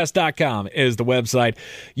 Betus.com is the website.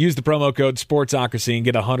 Use the promo code Sportsocracy and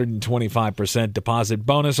get a 125% deposit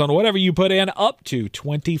bonus on whatever you put in, up to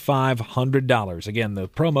 $2,500. Again, the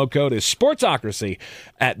promo code is Sportsocracy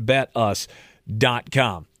at betus.com.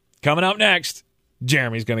 Coming up next,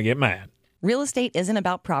 Jeremy's going to get mad. Real estate isn't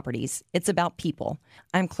about properties, it's about people.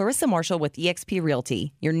 I'm Clarissa Marshall with eXp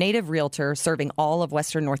Realty, your native realtor serving all of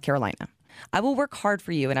Western North Carolina. I will work hard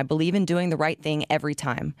for you, and I believe in doing the right thing every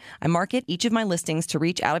time. I market each of my listings to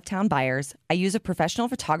reach out-of-town buyers. I use a professional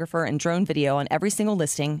photographer and drone video on every single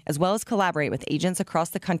listing, as well as collaborate with agents across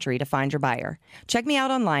the country to find your buyer. Check me out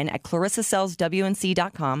online at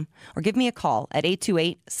clarissasellswnc.com or give me a call at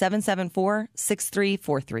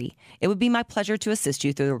 828-774-6343. It would be my pleasure to assist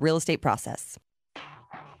you through the real estate process.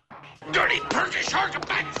 Dirty Turkish shark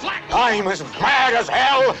back flat. I'm as mad as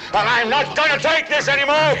hell, and I'm not gonna take this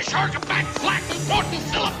anymore. Shark back flat.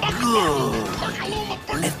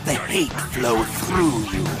 Let the hate flow through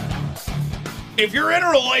you. If you're in a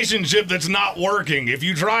relationship that's not working, if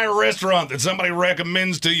you try a restaurant that somebody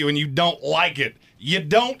recommends to you and you don't like it, you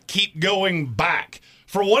don't keep going back.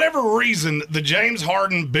 For whatever reason, the James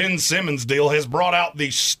Harden, Ben Simmons deal has brought out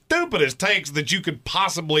the stupidest takes that you could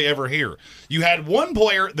possibly ever hear. You had one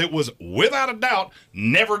player that was, without a doubt,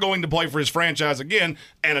 never going to play for his franchise again,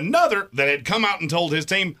 and another that had come out and told his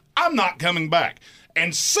team, I'm not coming back.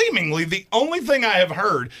 And seemingly the only thing I have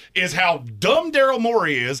heard is how dumb Daryl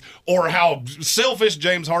Morey is or how selfish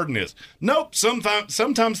James Harden is. Nope,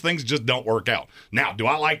 sometimes things just don't work out. Now, do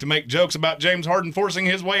I like to make jokes about James Harden forcing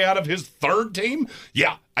his way out of his third team?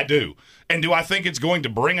 Yeah, I do. And do I think it's going to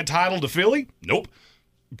bring a title to Philly? Nope.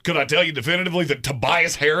 Could I tell you definitively that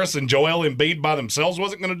Tobias Harris and Joel Embiid by themselves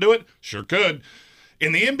wasn't going to do it? Sure could.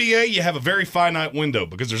 In the NBA, you have a very finite window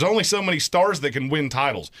because there's only so many stars that can win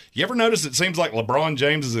titles. You ever notice it seems like LeBron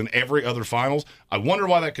James is in every other finals? I wonder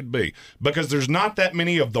why that could be. Because there's not that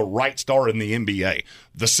many of the right star in the NBA.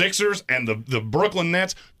 The Sixers and the Brooklyn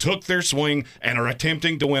Nets took their swing and are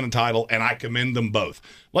attempting to win a title, and I commend them both.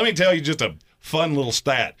 Let me tell you just a fun little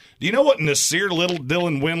stat. Do you know what Nasir Little,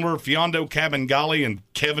 Dylan Windler, Fiondo Cabangali, and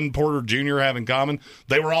Kevin Porter Jr. have in common?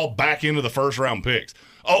 They were all back into the first-round picks.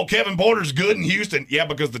 Oh, Kevin Porter's good in Houston. Yeah,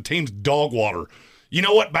 because the team's dog water. You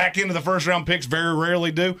know what back into the first-round picks very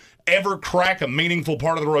rarely do? Ever crack a meaningful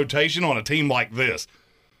part of the rotation on a team like this.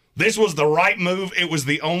 This was the right move. It was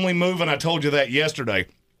the only move, and I told you that yesterday.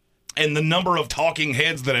 And the number of talking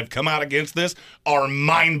heads that have come out against this are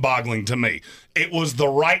mind-boggling to me. It was the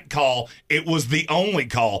right call. It was the only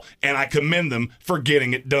call, and I commend them for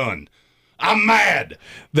getting it done. I'm mad.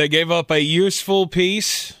 They gave up a useful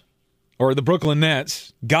piece. Or the Brooklyn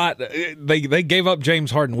Nets they gave up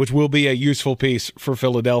James Harden, which will be a useful piece for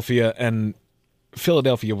Philadelphia, and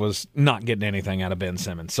Philadelphia was not getting anything out of Ben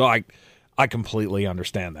Simmons. So I completely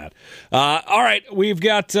understand that. All right, we've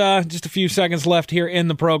got just a few seconds left here in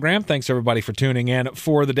the program. Thanks, everybody, for tuning in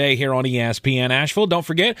for the day here on ESPN Asheville. Don't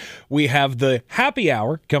forget, we have the happy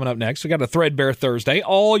hour coming up next. We got a Threadbare Thursday.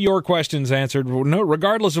 All your questions answered,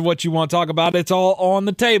 regardless of what you want to talk about. It's all on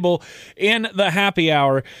the table in the happy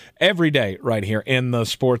hour every day right here in the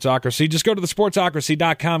Sportsocracy. Just go to the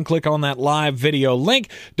sportsocracy.com, click on that live video link.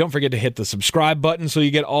 Don't forget to hit the subscribe button so you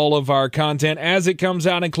get all of our content as it comes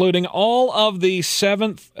out, including all of the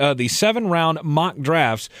 7-round mock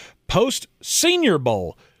drafts post Senior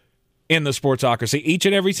Bowl in the Sportsocracy. Each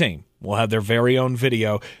and every team will have their very own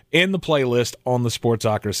video in the playlist on the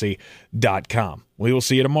sportsocracy.com. We will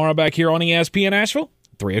see you tomorrow back here on ESPN Asheville,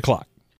 3 o'clock.